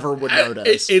 and you never would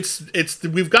notice.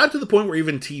 We've gotten to the point where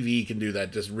even TV can do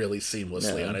that just really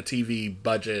seamlessly on a TV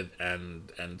budget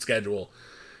and schedule.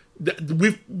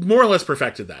 We've more or less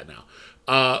perfected that now.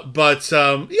 But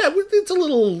it's a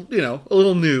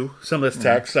little new, some of this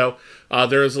tech. So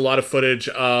there is a lot of footage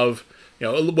of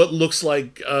what looks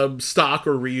like stock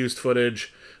or reused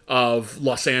footage of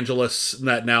Los Angeles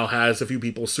that now has a few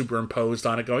people superimposed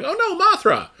on it, going, "Oh no,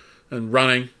 Mothra!" and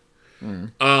running.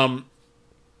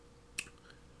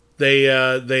 They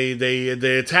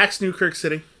attack Newkirk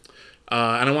City,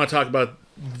 and I want to talk about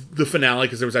the finale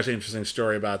because there was actually an interesting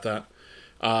story about that.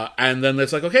 And then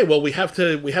it's like, okay, well, we have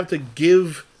to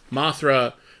give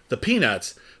Mothra the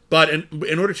Peanuts, but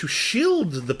in order to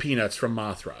shield the Peanuts from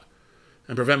Mothra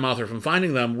and prevent Mothra from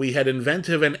finding them, we had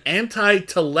invented an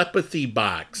anti-telepathy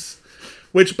box,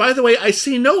 which, by the way, I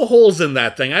see no holes in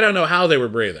that thing. I don't know how they were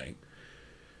breathing.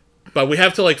 But we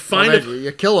have to find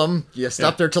you kill them, you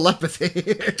stop their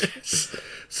telepathy.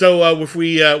 So if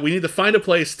we need to find a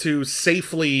place to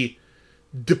safely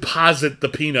deposit the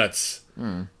Peanuts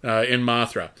in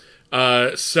Mothra.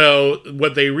 So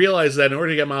what they realize that in order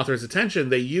to get Mothra's attention,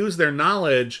 they use their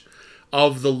knowledge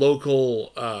of the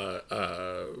local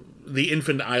the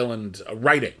Infant Island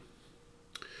writing.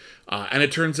 And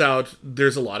it turns out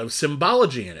there's a lot of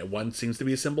symbology in it. One seems to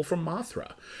be a symbol from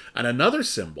Mothra, and another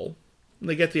symbol.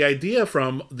 They get the idea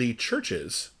from the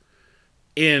churches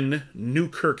in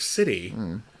Newkirk City,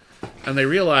 and they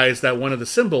realize that one of the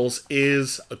symbols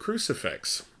is a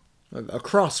crucifix. A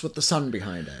cross with the sun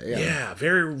behind it. Yeah,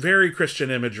 very, very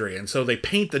Christian imagery. And so they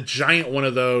paint the giant one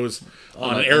of those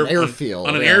on an airfield.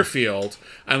 On an airfield,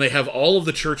 and they have all of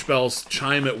the church bells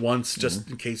chime at once,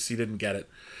 just in case you didn't get it.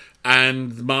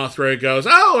 And Mothra goes,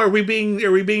 "Oh, are we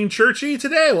being churchy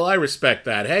today? Well, I respect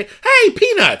that. Hey,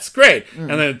 Peanuts, great!" And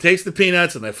then it takes the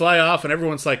Peanuts, and they fly off, and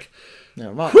everyone's like, Yeah,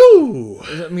 Whew!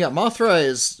 Yeah, Mothra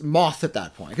is Moth at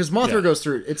that point because Mothra goes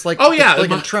through. It's like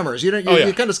in Tremors. You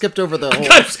kind of skipped over the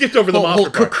whole. I skipped over the whole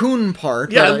Mothra part. Cocoon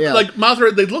part. Yeah, like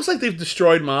Mothra. It looks like they've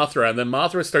destroyed Mothra, and then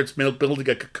Mothra starts building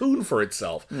a cocoon for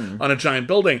itself on a giant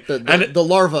building. The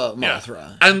larva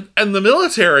Mothra. Yeah. And the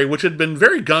military, which had been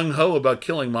very gung ho about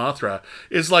killing Mothra,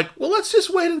 is like, well, let's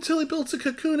just wait until he builds a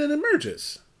cocoon and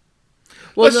emerges.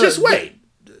 Well, let's just wait.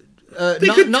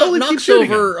 Knocks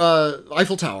over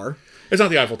Eiffel Tower. It's not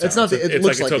the Eiffel Tower. It's not. It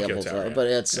looks like the Tokyo Eiffel Tower, but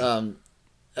it's on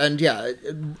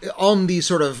the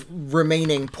sort of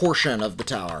remaining portion of the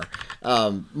tower,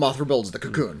 Mothra builds the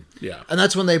cocoon. Yeah, and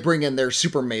that's when they bring in their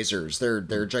super masers,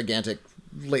 their gigantic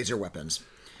laser weapons.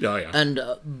 Oh yeah. And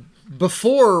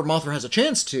before Mothra has a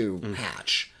chance to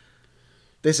hatch,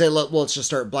 they say, let's just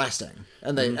start blasting,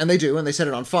 and they do, and they set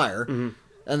it on fire.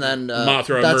 And then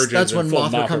Mothra emerges. That's when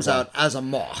Mothra comes out as a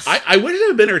moth. I wish it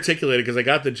had been articulated because I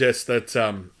got the gist that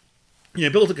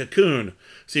build a cocoon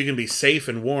so you can be safe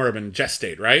and warm and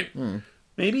gestate, right?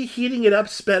 Maybe heating it up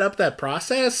sped up that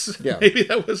process. Yeah. Maybe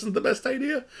that wasn't the best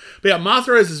idea. But yeah,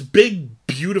 Mothra is this big,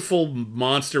 beautiful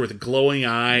monster with glowing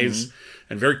eyes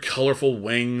and very colorful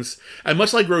wings. And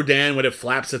much like Rodan, when it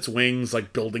flaps its wings,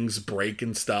 like buildings break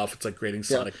and stuff. It's like creating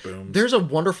sonic booms. There's a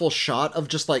wonderful shot of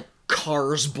just like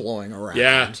cars blowing around.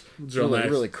 Yeah, it's really,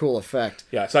 really cool effect.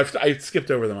 Yeah, so I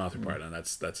skipped over the Mothra part, and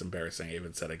that's embarrassing. I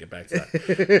even said I'd get back to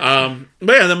that.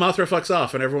 But yeah, then Mothra fucks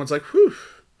off, and everyone's like, whew.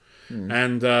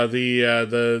 And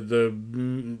the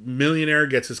millionaire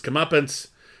gets his comeuppance,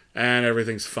 and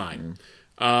everything's fine.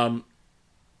 The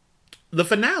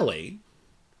finale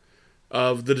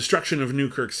of the destruction of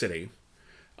Newkirk City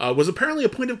was apparently a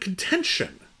point of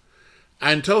contention,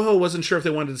 and Toho wasn't sure if they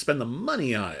wanted to spend the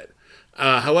money on it.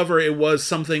 However, it was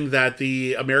something that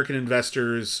the American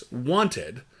investors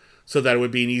wanted so that it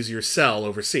would be an easier sell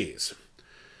overseas.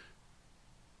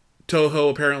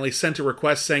 Toho apparently sent a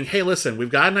request saying, hey, listen, we've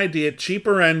got an idea,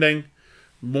 cheaper ending,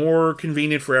 more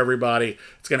convenient for everybody.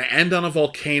 It's going to end on a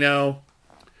volcano,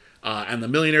 and the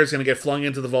millionaire is going to get flung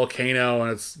into the volcano, and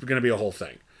it's going to be a whole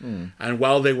thing. And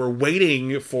while they were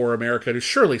waiting for America to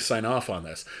surely sign off on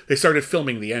this, they started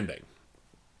filming the ending.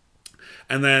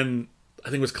 And then I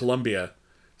think it was Columbia,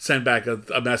 sent back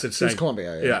a message saying... It was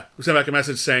Columbia, yeah. Sent back a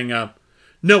message saying,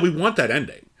 no, we want that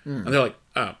ending. And they're like,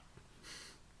 oh,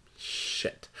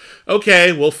 shit.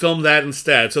 Okay, we'll film that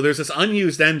instead. So there's this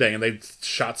unused ending, and they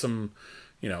shot some,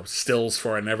 stills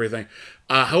for it and everything.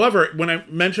 However, when I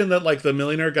mentioned that, like, the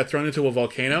millionaire got thrown into a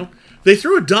volcano, they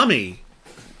threw a dummy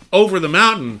over the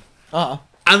mountain, and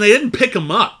they didn't pick him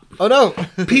up. Oh, no.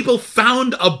 People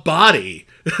found a body.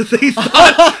 They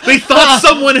thought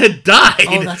someone had died.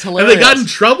 Oh, that's hilarious. And they got in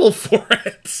trouble for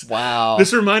it. Wow.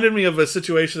 This reminded me of a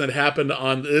situation that happened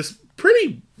on this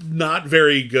pretty not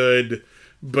very good,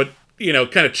 but,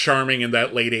 kind of charming in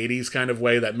that late 80s kind of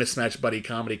way, that mismatched buddy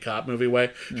comedy cop movie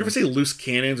way. Did you ever see Loose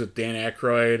Cannons with Dan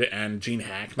Aykroyd and Gene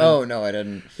Hackman? Oh, no, I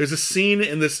didn't. There's a scene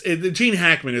in this... Gene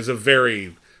Hackman is a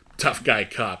very tough guy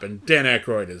cop, and Dan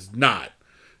Aykroyd is not.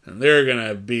 And they're going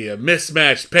to be a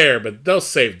mismatched pair, but they'll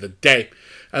save the day.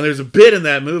 And there's a bit in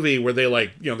that movie where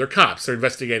they they're cops. They're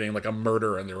investigating like a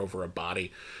murder and they're over a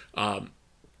body.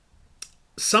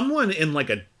 Someone in like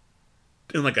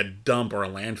a dump or a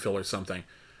landfill or something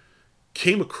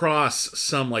came across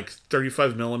some like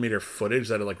 35 millimeter footage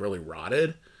that had like really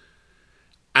rotted.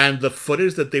 And the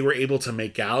footage that they were able to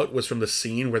make out was from the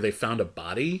scene where they found a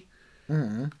body.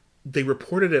 They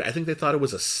reported it. I think they thought it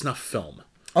was a snuff film.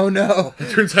 Oh no.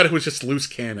 It turns out it was just Loose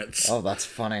Cannons. Oh, that's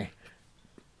funny.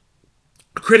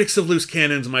 Critics of Loose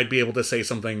Cannons might be able to say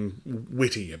something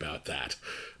witty about that,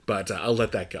 but I'll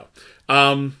let that go.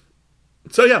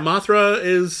 So yeah, Mothra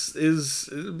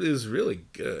is really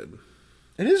good.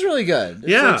 It is really good.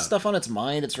 It's like stuff on its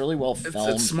mind. It's really well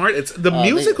filmed. It's smart. It's the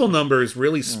musical numbers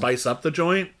really spice up the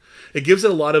joint. It gives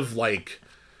it a lot of variety.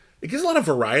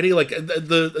 Like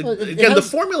the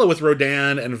formula with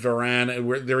Rodan and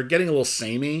Varan, they were getting a little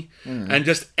samey, and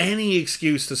just any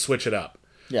excuse to switch it up.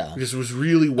 Yeah. Just was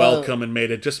really welcome and made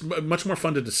it just much more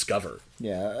fun to discover.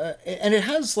 Yeah. And it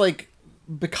has, like,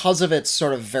 because of its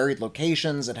sort of varied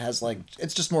locations, it has, like,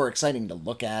 it's just more exciting to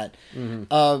look at.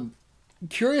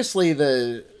 Curiously,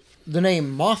 the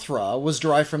name Mothra was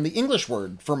derived from the English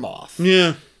word for moth.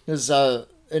 Yeah.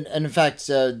 And in fact,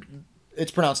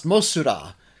 it's pronounced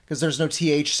Mosura, because there's no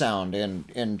TH sound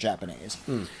in Japanese.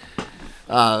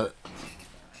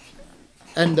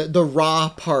 And the Ra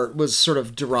part was sort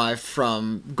of derived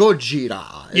from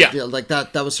Gojira. Yeah. Like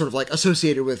that was sort of like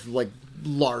associated with like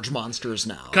large monsters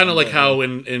now. Kind of like how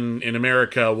in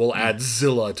America we'll add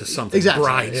Zilla to something. Exactly,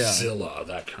 Bridezilla,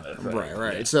 that kind of thing.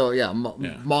 Right. Yeah. So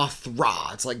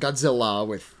Mothra. It's like Godzilla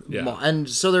with... and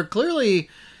so they're clearly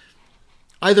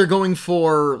either going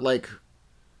for like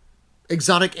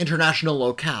exotic international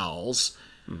locales,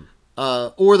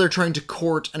 or they're trying to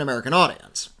court an American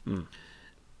audience.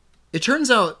 It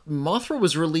turns out Mothra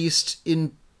was released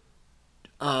in...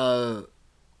 it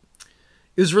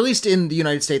was released in the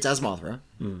United States as Mothra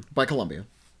by Columbia.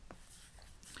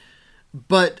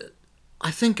 But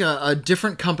I think a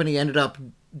different company ended up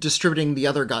distributing the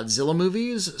other Godzilla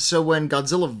movies. So when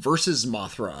Godzilla vs.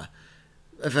 Mothra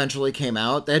eventually came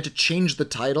out, they had to change the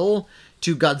title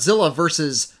to Godzilla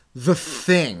vs. The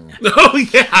Thing. Oh,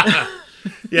 yeah.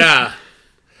 Yeah.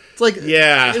 It's like,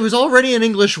 it was already an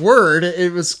English word.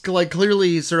 It was like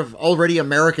clearly sort of already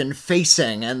American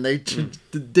facing, and they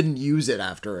didn't use it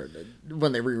after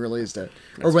when they re-released it.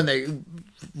 Or when they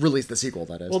released the sequel,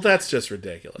 that is. Well, that's just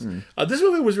ridiculous. This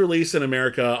movie was released in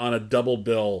America on a double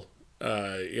bill,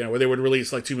 where they would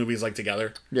release like two movies like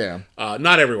together. Yeah.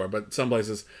 Not everywhere, but some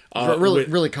places.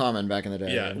 Really common back in the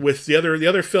day. Yeah, with the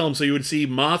other film, so you would see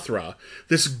Mothra,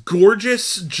 this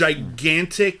gorgeous,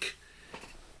 gigantic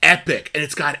epic, and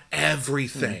it's got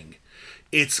everything.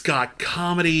 It's got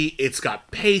comedy, it's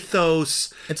got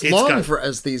pathos. It's long for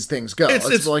as these things go.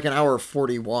 It's like an hour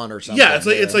 41 or something. Yeah,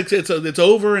 it's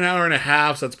over an hour and a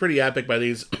half, so it's pretty epic by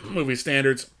these movie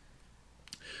standards.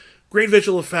 Great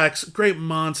visual effects, great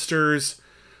monsters,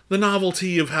 the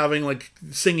novelty of having like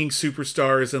singing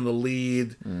superstars in the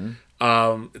lead.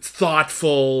 It's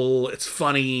thoughtful, it's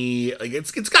funny, like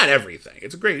it's got everything.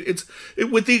 It's great. It's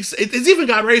even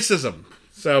got racism.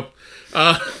 So,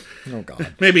 oh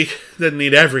god, maybe didn't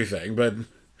need everything, but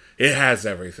it has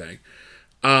everything.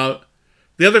 The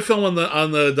other film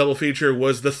on the double feature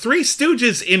was The Three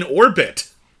Stooges in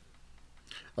Orbit.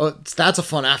 Oh, that's a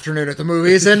fun afternoon at the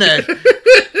movies, isn't it?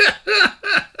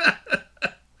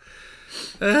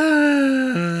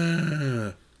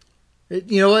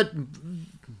 You know what?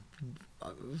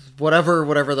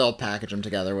 Whatever they'll package them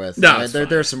together with. No,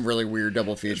 there's some really weird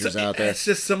double features out there. It's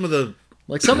just some of the.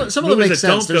 Like some of them make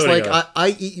sense. There's like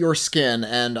I eat your skin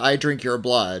and I drink your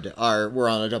blood. We're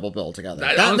on a double bill together.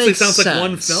 That honestly sounds like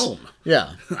one film.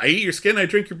 Yeah, I eat your skin, I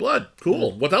drink your blood.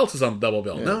 Cool. What else is on the double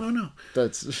bill? Yeah. No.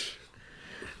 That's.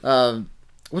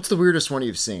 What's the weirdest one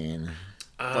you've seen?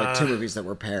 Like two movies that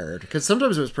were paired, because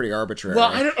sometimes it was pretty arbitrary.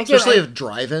 Well, especially if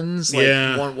drive-ins,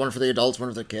 like one for the adults, one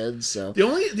for the kids. So the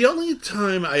only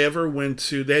time I ever went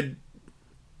to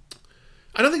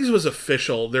I don't think this was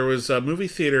official. There was a movie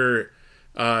theater.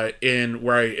 In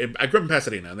where I grew up in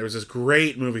Pasadena, and there was this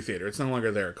great movie theater. It's no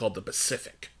longer there, called the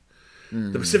Pacific.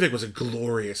 The Pacific was a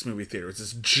glorious movie theater. It was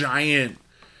this giant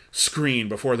screen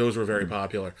before those were very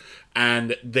popular,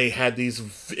 and they had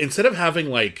these, instead of having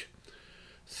like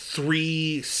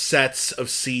 3 sets of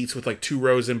seats with like 2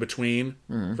 rows in between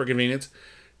for convenience,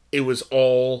 it was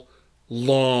all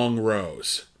long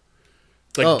rows,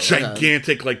 like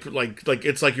gigantic, like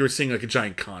it's like you were seeing like a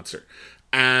giant concert.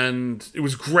 And it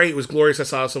was great. It was glorious. I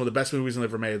saw some of the best movies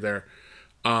ever made there.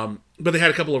 But they had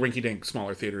a couple of rinky-dink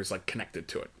smaller theaters like connected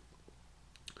to it.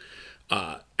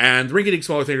 And rinky-dink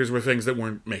smaller theaters were things that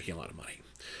weren't making a lot of money.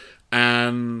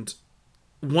 And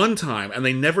one time, and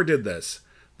they never did this,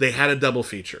 they had a double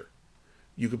feature.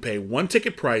 You could pay 1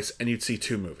 ticket price and you'd see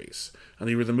 2 movies. And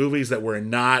they were the movies that were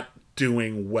not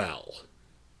doing well.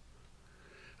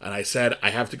 And I said, I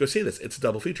have to go see this. It's a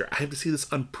double feature. I have to see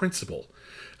this on principle.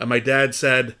 And my dad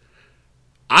said,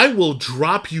 I will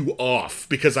drop you off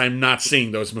because I'm not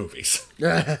seeing those movies.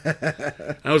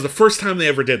 That was the first time they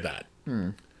ever did that.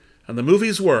 And the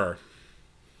movies were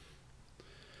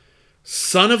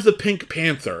Son of the Pink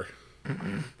Panther.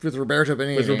 With Roberto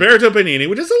Benigni.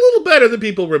 Which is a little better than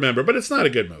people remember, but it's not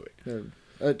a good movie.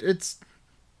 It's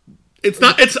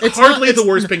hardly the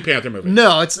worst Pink Panther movie.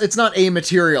 No, it's not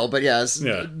amaterial, but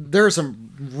there are some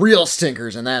real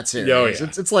stinkers in that series. Oh,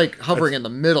 yeah. It's like hovering in the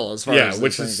middle as far as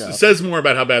which says more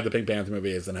about how bad the Pink Panther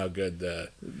movie is than how good the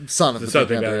Son of the Pink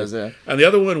Panther is. Yeah. And the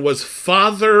other one was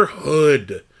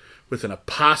Fatherhood with an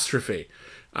apostrophe,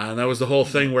 and that was the whole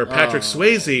thing where Patrick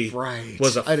Swayze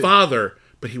was a father,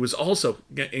 but he was also,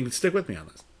 and stick with me on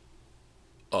this,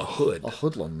 a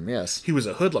hoodlum. Yes, he was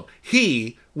a hoodlum.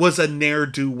 He was a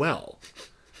ne'er-do-well.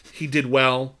 He did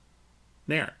well,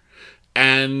 ne'er,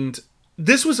 and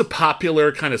this was a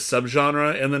popular kind of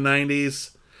subgenre in the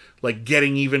 90s, like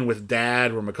Getting Even with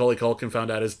Dad, where Macaulay Culkin found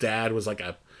out his dad was like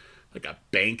a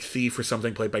bank thief or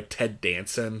something, played by Ted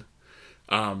Danson.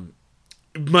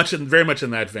 Very much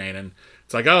in that vein, and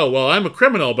It's like, oh, well, I'm a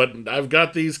criminal, but I've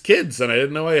got these kids, and I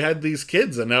didn't know I had these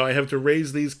kids, and now I have to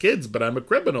raise these kids, but I'm a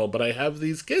criminal, but I have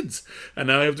these kids, and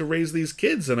now I have to raise these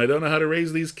kids, and I don't know how to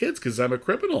raise these kids because I'm a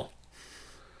criminal.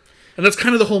 And that's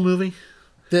kind of the whole movie.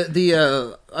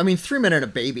 I mean, 3 Men and a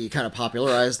Baby kind of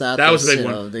popularized that. That was a big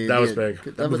one. That was big.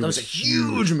 That was a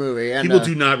huge movie. And, people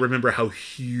do not remember how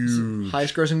huge.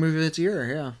 Highest grossing movie of its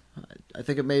year, yeah. I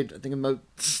think it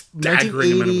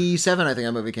 1987, I think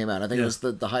that movie came out. I think it was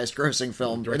the highest grossing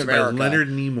film in America. By Leonard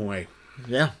Nimoy.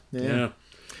 Yeah.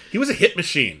 He was a hit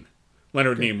machine,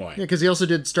 Leonard Nimoy. Yeah, because he also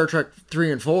did Star Trek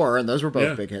 3 and 4, and those were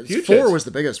both big hits. Huge 4 hits. was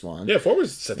the biggest one. Yeah, 4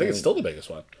 was, I think it's still the biggest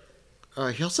one.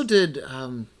 He also did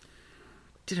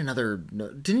another.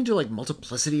 Didn't he do like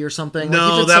Multiplicity or something?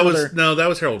 No, that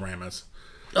was Harold Ramis.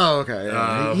 Oh, okay.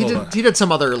 Yeah. He did some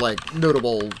other like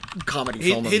notable comedy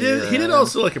film. He did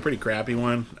also like a pretty crappy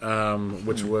one,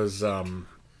 which was the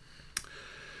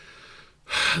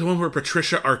one where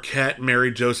Patricia Arquette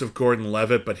married Joseph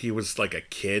Gordon-Levitt, but he was like a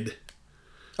kid.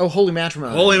 Oh, Holy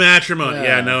Matrimony. Holy Matrimony.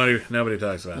 Yeah, nobody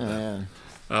talks about that. Yeah.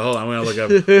 Hold on, I'm going to look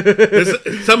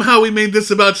up. Somehow we made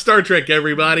this about Star Trek,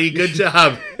 everybody. Good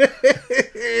job.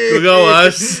 Go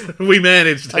us. We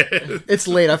managed it. It's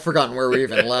late. I've forgotten where we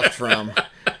even left from.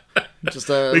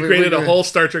 We created a whole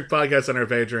Star Trek podcast on our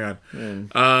Patreon.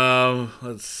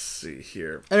 Let's see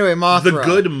here. Anyway, Mothra. The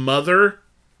Good Mother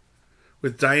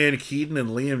with Diane Keaton and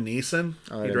Liam Neeson.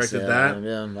 He directed that.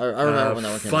 Yeah, I remember when that one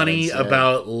came out. Funny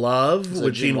About Love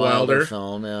with Gene Wilder.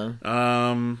 Film, yeah.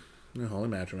 Holy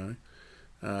Matrimony.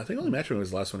 I think Holy Matrimony was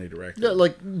the last one he directed. Yeah,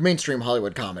 like mainstream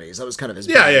Hollywood comedies. That was kind of his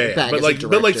bag but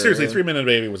like seriously, 3 Men and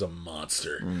a Baby was a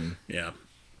monster. Yeah.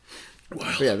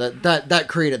 Wow. Yeah, that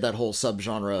created that whole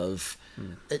subgenre of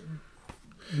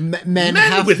men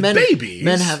with babies.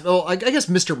 Men have. Oh, I guess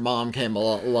Mr. Mom came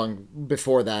along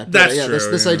before that. That's true.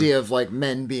 This idea of like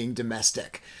men being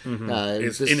domestic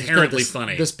is inherently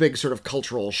funny. This big sort of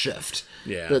cultural shift.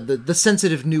 Yeah, the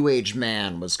sensitive new age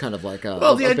man was kind of like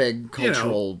a big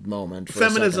cultural moment.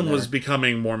 Feminism was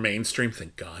becoming more mainstream,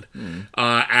 thank God,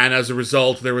 and as a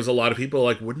result, there was a lot of people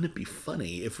like, wouldn't it be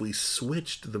funny if we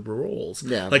switched the roles?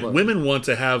 Yeah, women want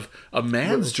to have a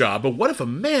man's job, but what if a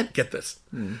man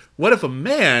What if a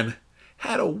man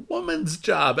had a woman's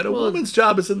job, and a woman's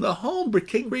job is in the home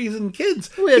raising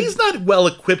kids? He's not well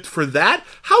equipped for that.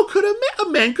 How could a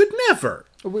man could never?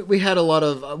 We had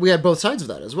both sides of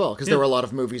that as well, because there were a lot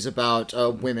of movies about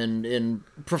women in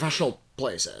professional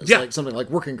places, like something like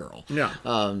Working Girl,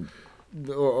 or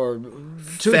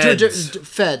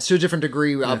Feds to a different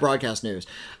degree, broadcast news,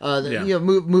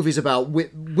 movies about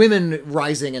women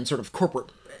rising in sort of corporate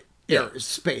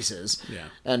spaces,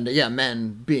 and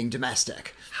men being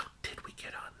domestic. How did we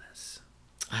get on this?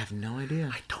 I have no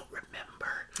idea. I don't remember.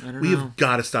 We have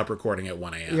got to stop recording at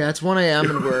 1 a.m. Yeah, it's 1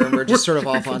 a.m. and we're just sort of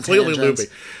off on completely tangents.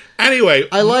 Loopy. Anyway,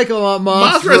 I like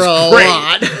Mothra a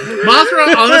lot.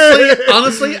 Mothra,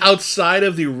 honestly, outside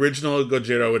of the original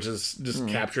Gojira, which has just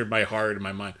captured my heart and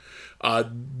my mind,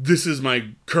 this is my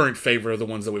current favorite of the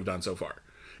ones that we've done so far.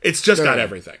 It's just got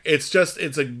everything. It's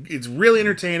really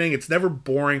entertaining. It's never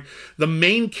boring. The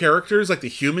main characters, like the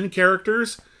human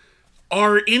characters,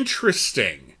 are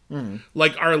interesting.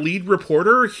 Like our lead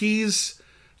reporter, he's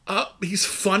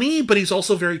funny, but he's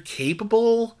also very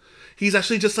capable. He's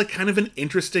actually just like kind of an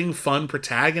interesting, fun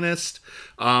protagonist.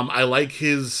 I like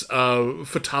his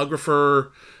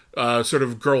photographer, sort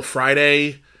of Girl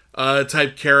Friday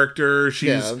type character.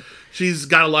 She's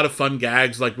got a lot of fun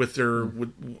gags, like with her.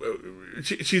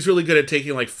 She's really good at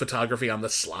taking like photography on the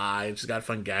slide. She's got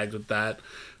fun gags with that.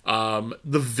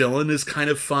 The villain is kind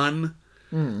of fun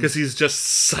because he's just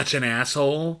such an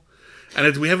asshole.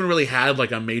 And we haven't really had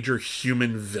like a major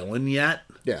human villain yet.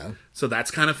 Yeah. So that's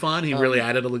kind of fun. He really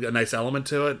added a nice element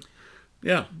to it.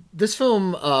 Yeah. This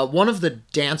film, one of the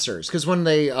dancers, because when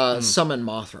they summon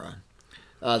Mothra,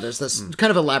 there's this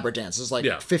kind of elaborate dance. There's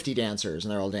like 50 dancers,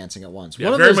 and they're all dancing at once.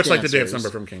 Yeah, very much like the dance number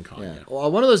from King Kong. Yeah. Well,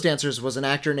 one of those dancers was an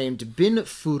actor named Bin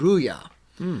Furuya.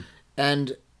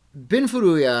 And Bin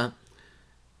Furuya,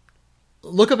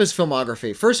 look up his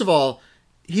filmography. First of all,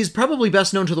 he's probably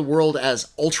best known to the world as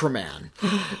Ultraman.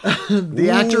 The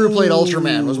actor who played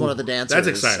Ultraman was one of the dancers. That's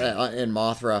exciting. In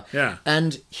Mothra. Yeah.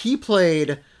 And he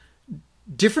played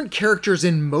different characters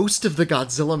in most of the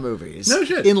Godzilla movies. No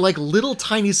shit. In like little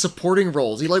tiny supporting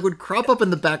roles. He like would crop up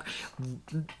in the back,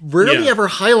 rarely ever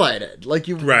highlighted. Like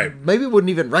you maybe wouldn't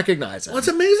even recognize him. Well, it's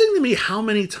amazing to me how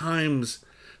many times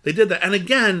they did that. And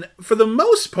again, for the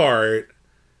most part,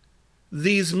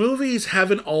 these movies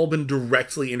haven't all been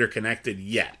directly interconnected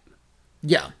yet.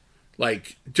 Yeah.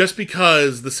 Like, just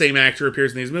because the same actor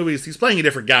appears in these movies, he's playing a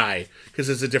different guy because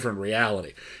it's a different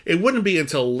reality. It wouldn't be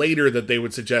until later that they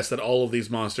would suggest that all of these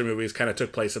monster movies kind of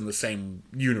took place in the same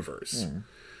universe.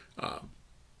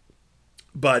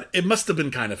 But it must have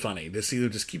been kind of funny to see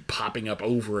them just keep popping up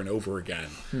over and over again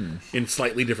in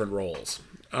slightly different roles.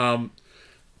 Yeah,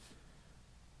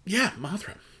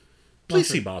 Mothra. Please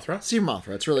see Mothra. See Mothra.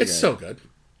 It's really good. It's so good.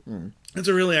 It's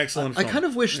a really excellent film. I kind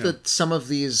of wish that some of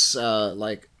these,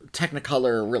 like,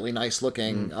 Technicolor, really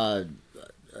nice-looking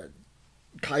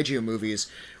kaiju movies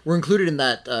were included in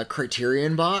that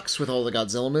Criterion box with all the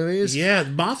Godzilla movies. Yeah,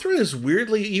 Mothra is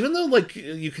weirdly, even though, like,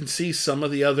 you can see some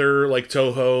of the other, like,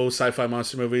 Toho sci-fi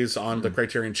monster movies on the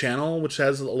Criterion channel, which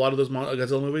has a lot of those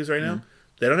Godzilla movies right now.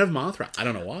 They don't have Mothra. I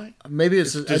don't know why. Maybe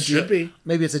it's a should be.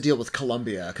 Maybe it's a deal with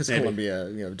Columbia, because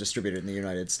Columbia, distributed in the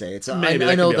United States. Maybe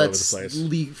I know that's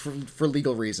for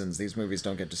legal reasons, these movies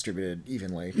don't get distributed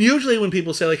evenly. Usually when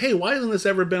people say, like, hey, why hasn't this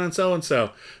ever been on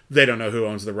so-and-so? They don't know who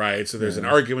owns the rights, or there's an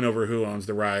argument over who owns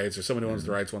the rights, or someone who owns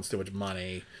the rights wants too much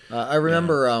money. I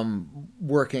remember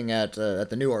working at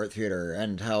the New Art Theater,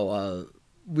 and how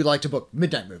we like to book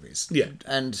midnight movies. Yeah.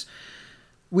 And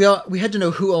we had to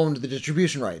know who owned the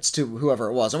distribution rights to whoever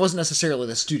it was. It wasn't necessarily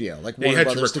the studio. Like, Warner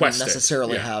Brothers didn't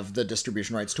necessarily have the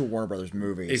distribution rights to a Warner Brothers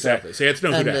movie. Exactly. So you had to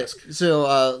know who to ask.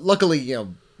 So luckily,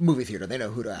 movie theater, they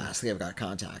know who to ask. They've got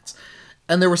contacts.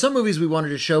 And there were some movies we wanted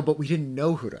to show, but we didn't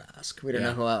know who to ask. We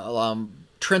didn't know who.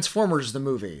 Transformers, the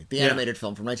movie, the animated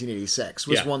film from 1986,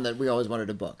 was one that we always wanted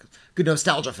to book. Good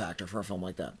nostalgia factor for a film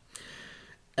like that.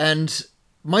 And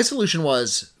my solution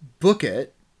was book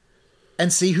it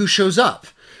and see who shows up.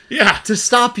 Yeah. To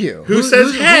stop you. Who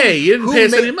says, hey, you didn't pay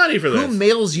us any money for this? Who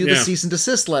mails you the cease and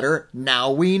desist letter?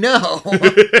 Now we know.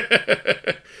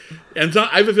 And so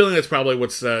I have a feeling that's probably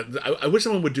what's... I wish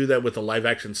someone would do that with the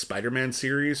live-action Spider-Man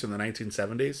series from the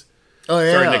 1970s. Oh,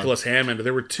 yeah. Starring Nicholas Hammond.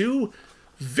 There were two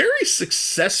very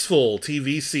successful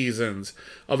TV seasons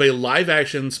of a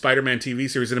live-action Spider-Man TV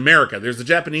series in America. There's the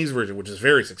Japanese version, which is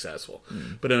very successful.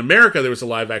 But in America, there was a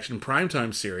live-action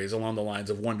primetime series along the lines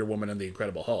of Wonder Woman and the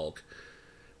Incredible Hulk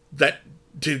that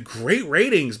did great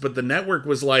ratings, but the network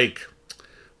was like,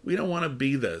 we don't want to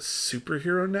be the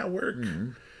superhero network.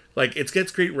 Like, it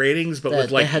gets great ratings, but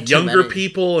with, like, younger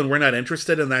people, and we're not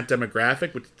interested in that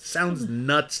demographic, which sounds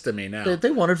nuts to me now.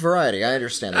 They wanted variety. I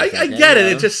understand that. I get it.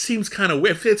 It just seems kind of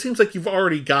weird. It seems like you've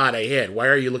already got a hit. Why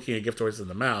are you looking at gift horses in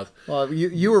the mouth? Well,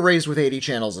 you were raised with 80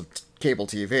 channels of cable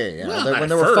TV. When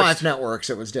there were 5 networks,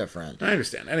 it was different. I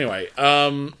understand. Anyway,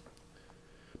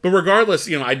 but regardless,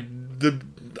 I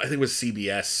think it was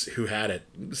CBS who had it.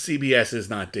 CBS is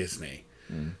not Disney.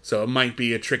 So it might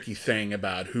be a tricky thing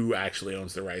about who actually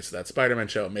owns the rights to that Spider-Man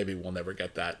show. Maybe we'll never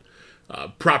get that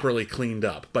properly cleaned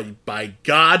up. But by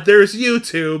God, there's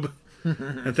YouTube.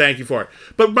 And thank you for it.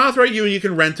 But Mothra, you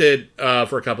can rent it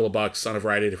for a couple of bucks on a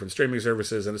variety of different streaming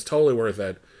services, and it's totally worth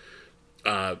it.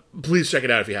 Please check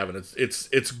it out if you haven't.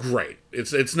 It's great.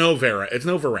 It's no Varan.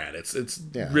 It's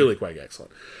really quite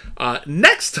excellent.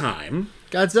 Next time,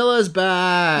 Godzilla's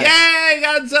back. Yay!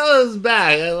 Godzilla's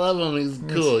back. I love him. He's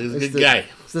cool. He's a good guy.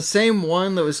 It's the same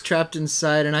one that was trapped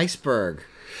inside an iceberg.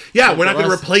 Yeah, we're not going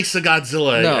to replace the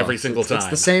Godzilla every single time. It's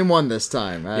the same one this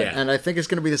time, and I think it's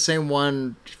going to be the same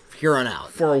one here on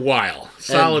out for a while,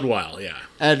 solid while. Yeah.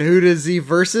 And who does he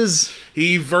versus?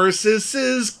 He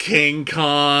versus King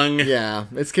Kong. Yeah,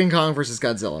 it's King Kong versus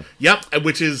Godzilla. Yep,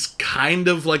 which is kind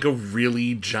of like a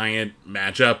really giant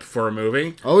matchup for a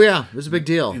movie. Oh yeah, it was a big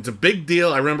deal. It's a big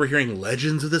deal. I remember hearing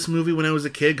legends of this movie when I was a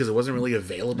kid because it wasn't really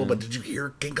available. But did you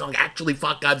hear King Kong actually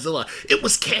fought Godzilla? It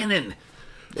was canon.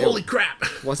 Holy crap.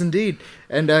 Was indeed.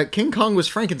 And King Kong was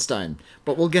Frankenstein,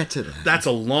 but we'll get to that. There's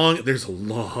a long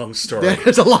story.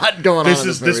 There's a lot going on in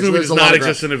this movie does not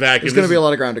exist in a vacuum. There's going to be a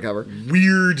lot of ground to cover.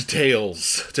 Weird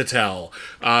tales to tell.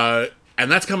 And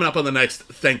that's coming up on the next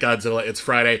Thank Godzilla. It's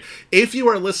Friday. If you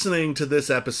are listening to this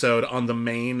episode on the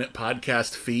main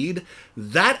podcast feed,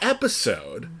 that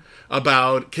episode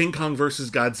about King Kong versus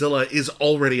Godzilla is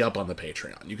already up on the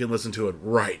Patreon. You can listen to it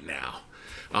right now.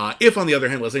 If, on the other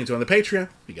hand, listening to it on the Patreon,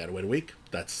 you gotta wait a week.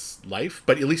 That's life.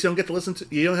 But at least you don't have to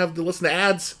listen to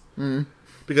ads.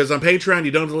 Because on Patreon,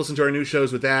 you don't have to listen to our new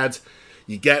shows with ads.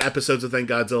 You get episodes of Thank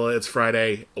Godzilla, It's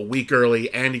Friday, a week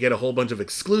early, and you get a whole bunch of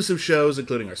exclusive shows,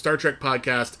 including our Star Trek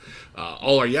podcast,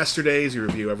 all our Yesterdays. You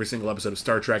review every single episode of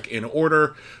Star Trek in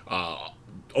order.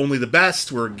 only the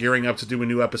best. We're gearing up to do a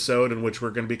new episode in which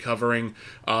we're going to be covering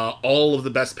all of the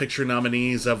Best Picture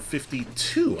nominees of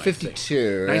 52, I 52,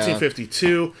 think.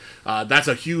 1952. That's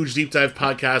a huge deep dive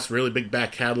podcast, really big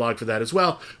back catalog for that as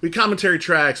well. We commentary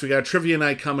tracks, we got a trivia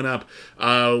night coming up.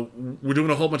 We're doing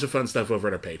a whole bunch of fun stuff over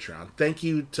at our Patreon. Thank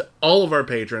you to all of our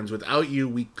patrons. Without you,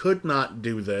 we could not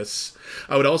do this.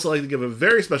 I would also like to give a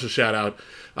very special shout out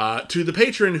to the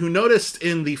patron who noticed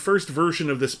in the first version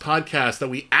of this podcast that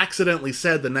we accidentally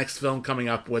said the next film coming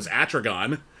up was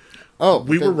Atragon. Oh,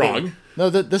 we were wrong. No,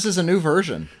 this is a new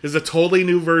version. This is a totally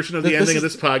new version of the ending of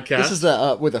this podcast. This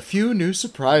is with a few new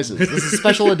surprises. This is a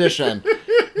special edition.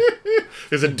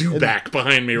 There's a do-back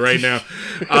behind me right now.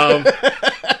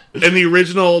 In the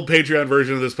original Patreon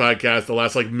version of this podcast, the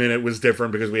last minute was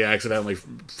different because we accidentally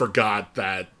forgot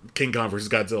that King Kong vs.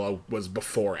 Godzilla was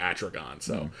before Atragon.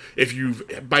 So if you,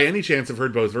 by any chance, have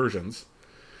heard both versions,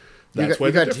 that's why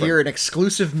you got to hear an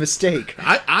exclusive mistake.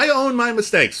 I own my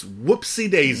mistakes. Whoopsie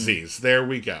daisies. There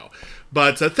we go.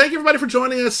 But thank you, everybody, for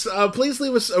joining us. Please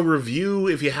leave us a review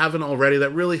if you haven't already.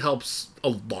 That really helps a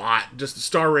lot. Just a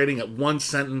star rating at one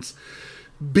sentence.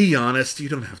 Be honest. You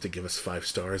don't have to give us 5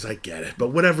 stars. I get it. But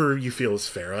whatever you feel is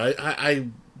fair.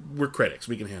 We're critics.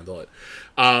 We can handle it.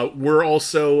 We're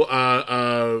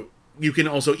also... you can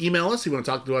also email us if you want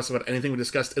to talk to us about anything we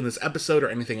discussed in this episode or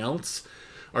anything else.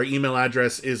 Our email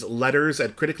address is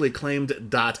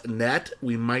letters@criticallyacclaimed.net.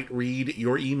 We might read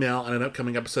your email on an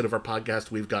upcoming episode of our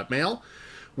podcast, We've Got Mail.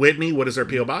 Whitney, what is our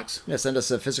P.O. Box? Yeah, send us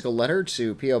a physical letter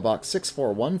to P.O. Box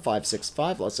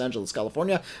 641-565, Los Angeles,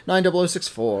 California,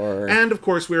 90064. And, of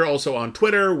course, we are also on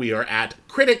Twitter. We are at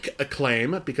Critic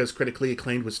Acclaim, because Critically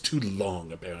Acclaimed was too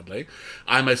long, apparently.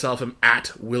 I myself am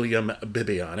at William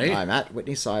Bibiani. I'm at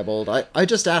Whitney Seibold. I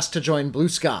just asked to join Blue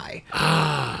Sky.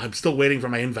 I'm still waiting for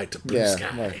my invite to Blue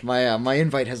Sky. My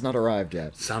invite has not arrived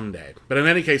yet. Someday. But in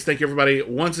any case, thank you, everybody,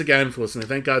 once again for listening to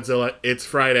Thank Godzilla. It's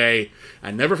Friday.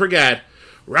 And never forget...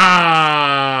 Rah!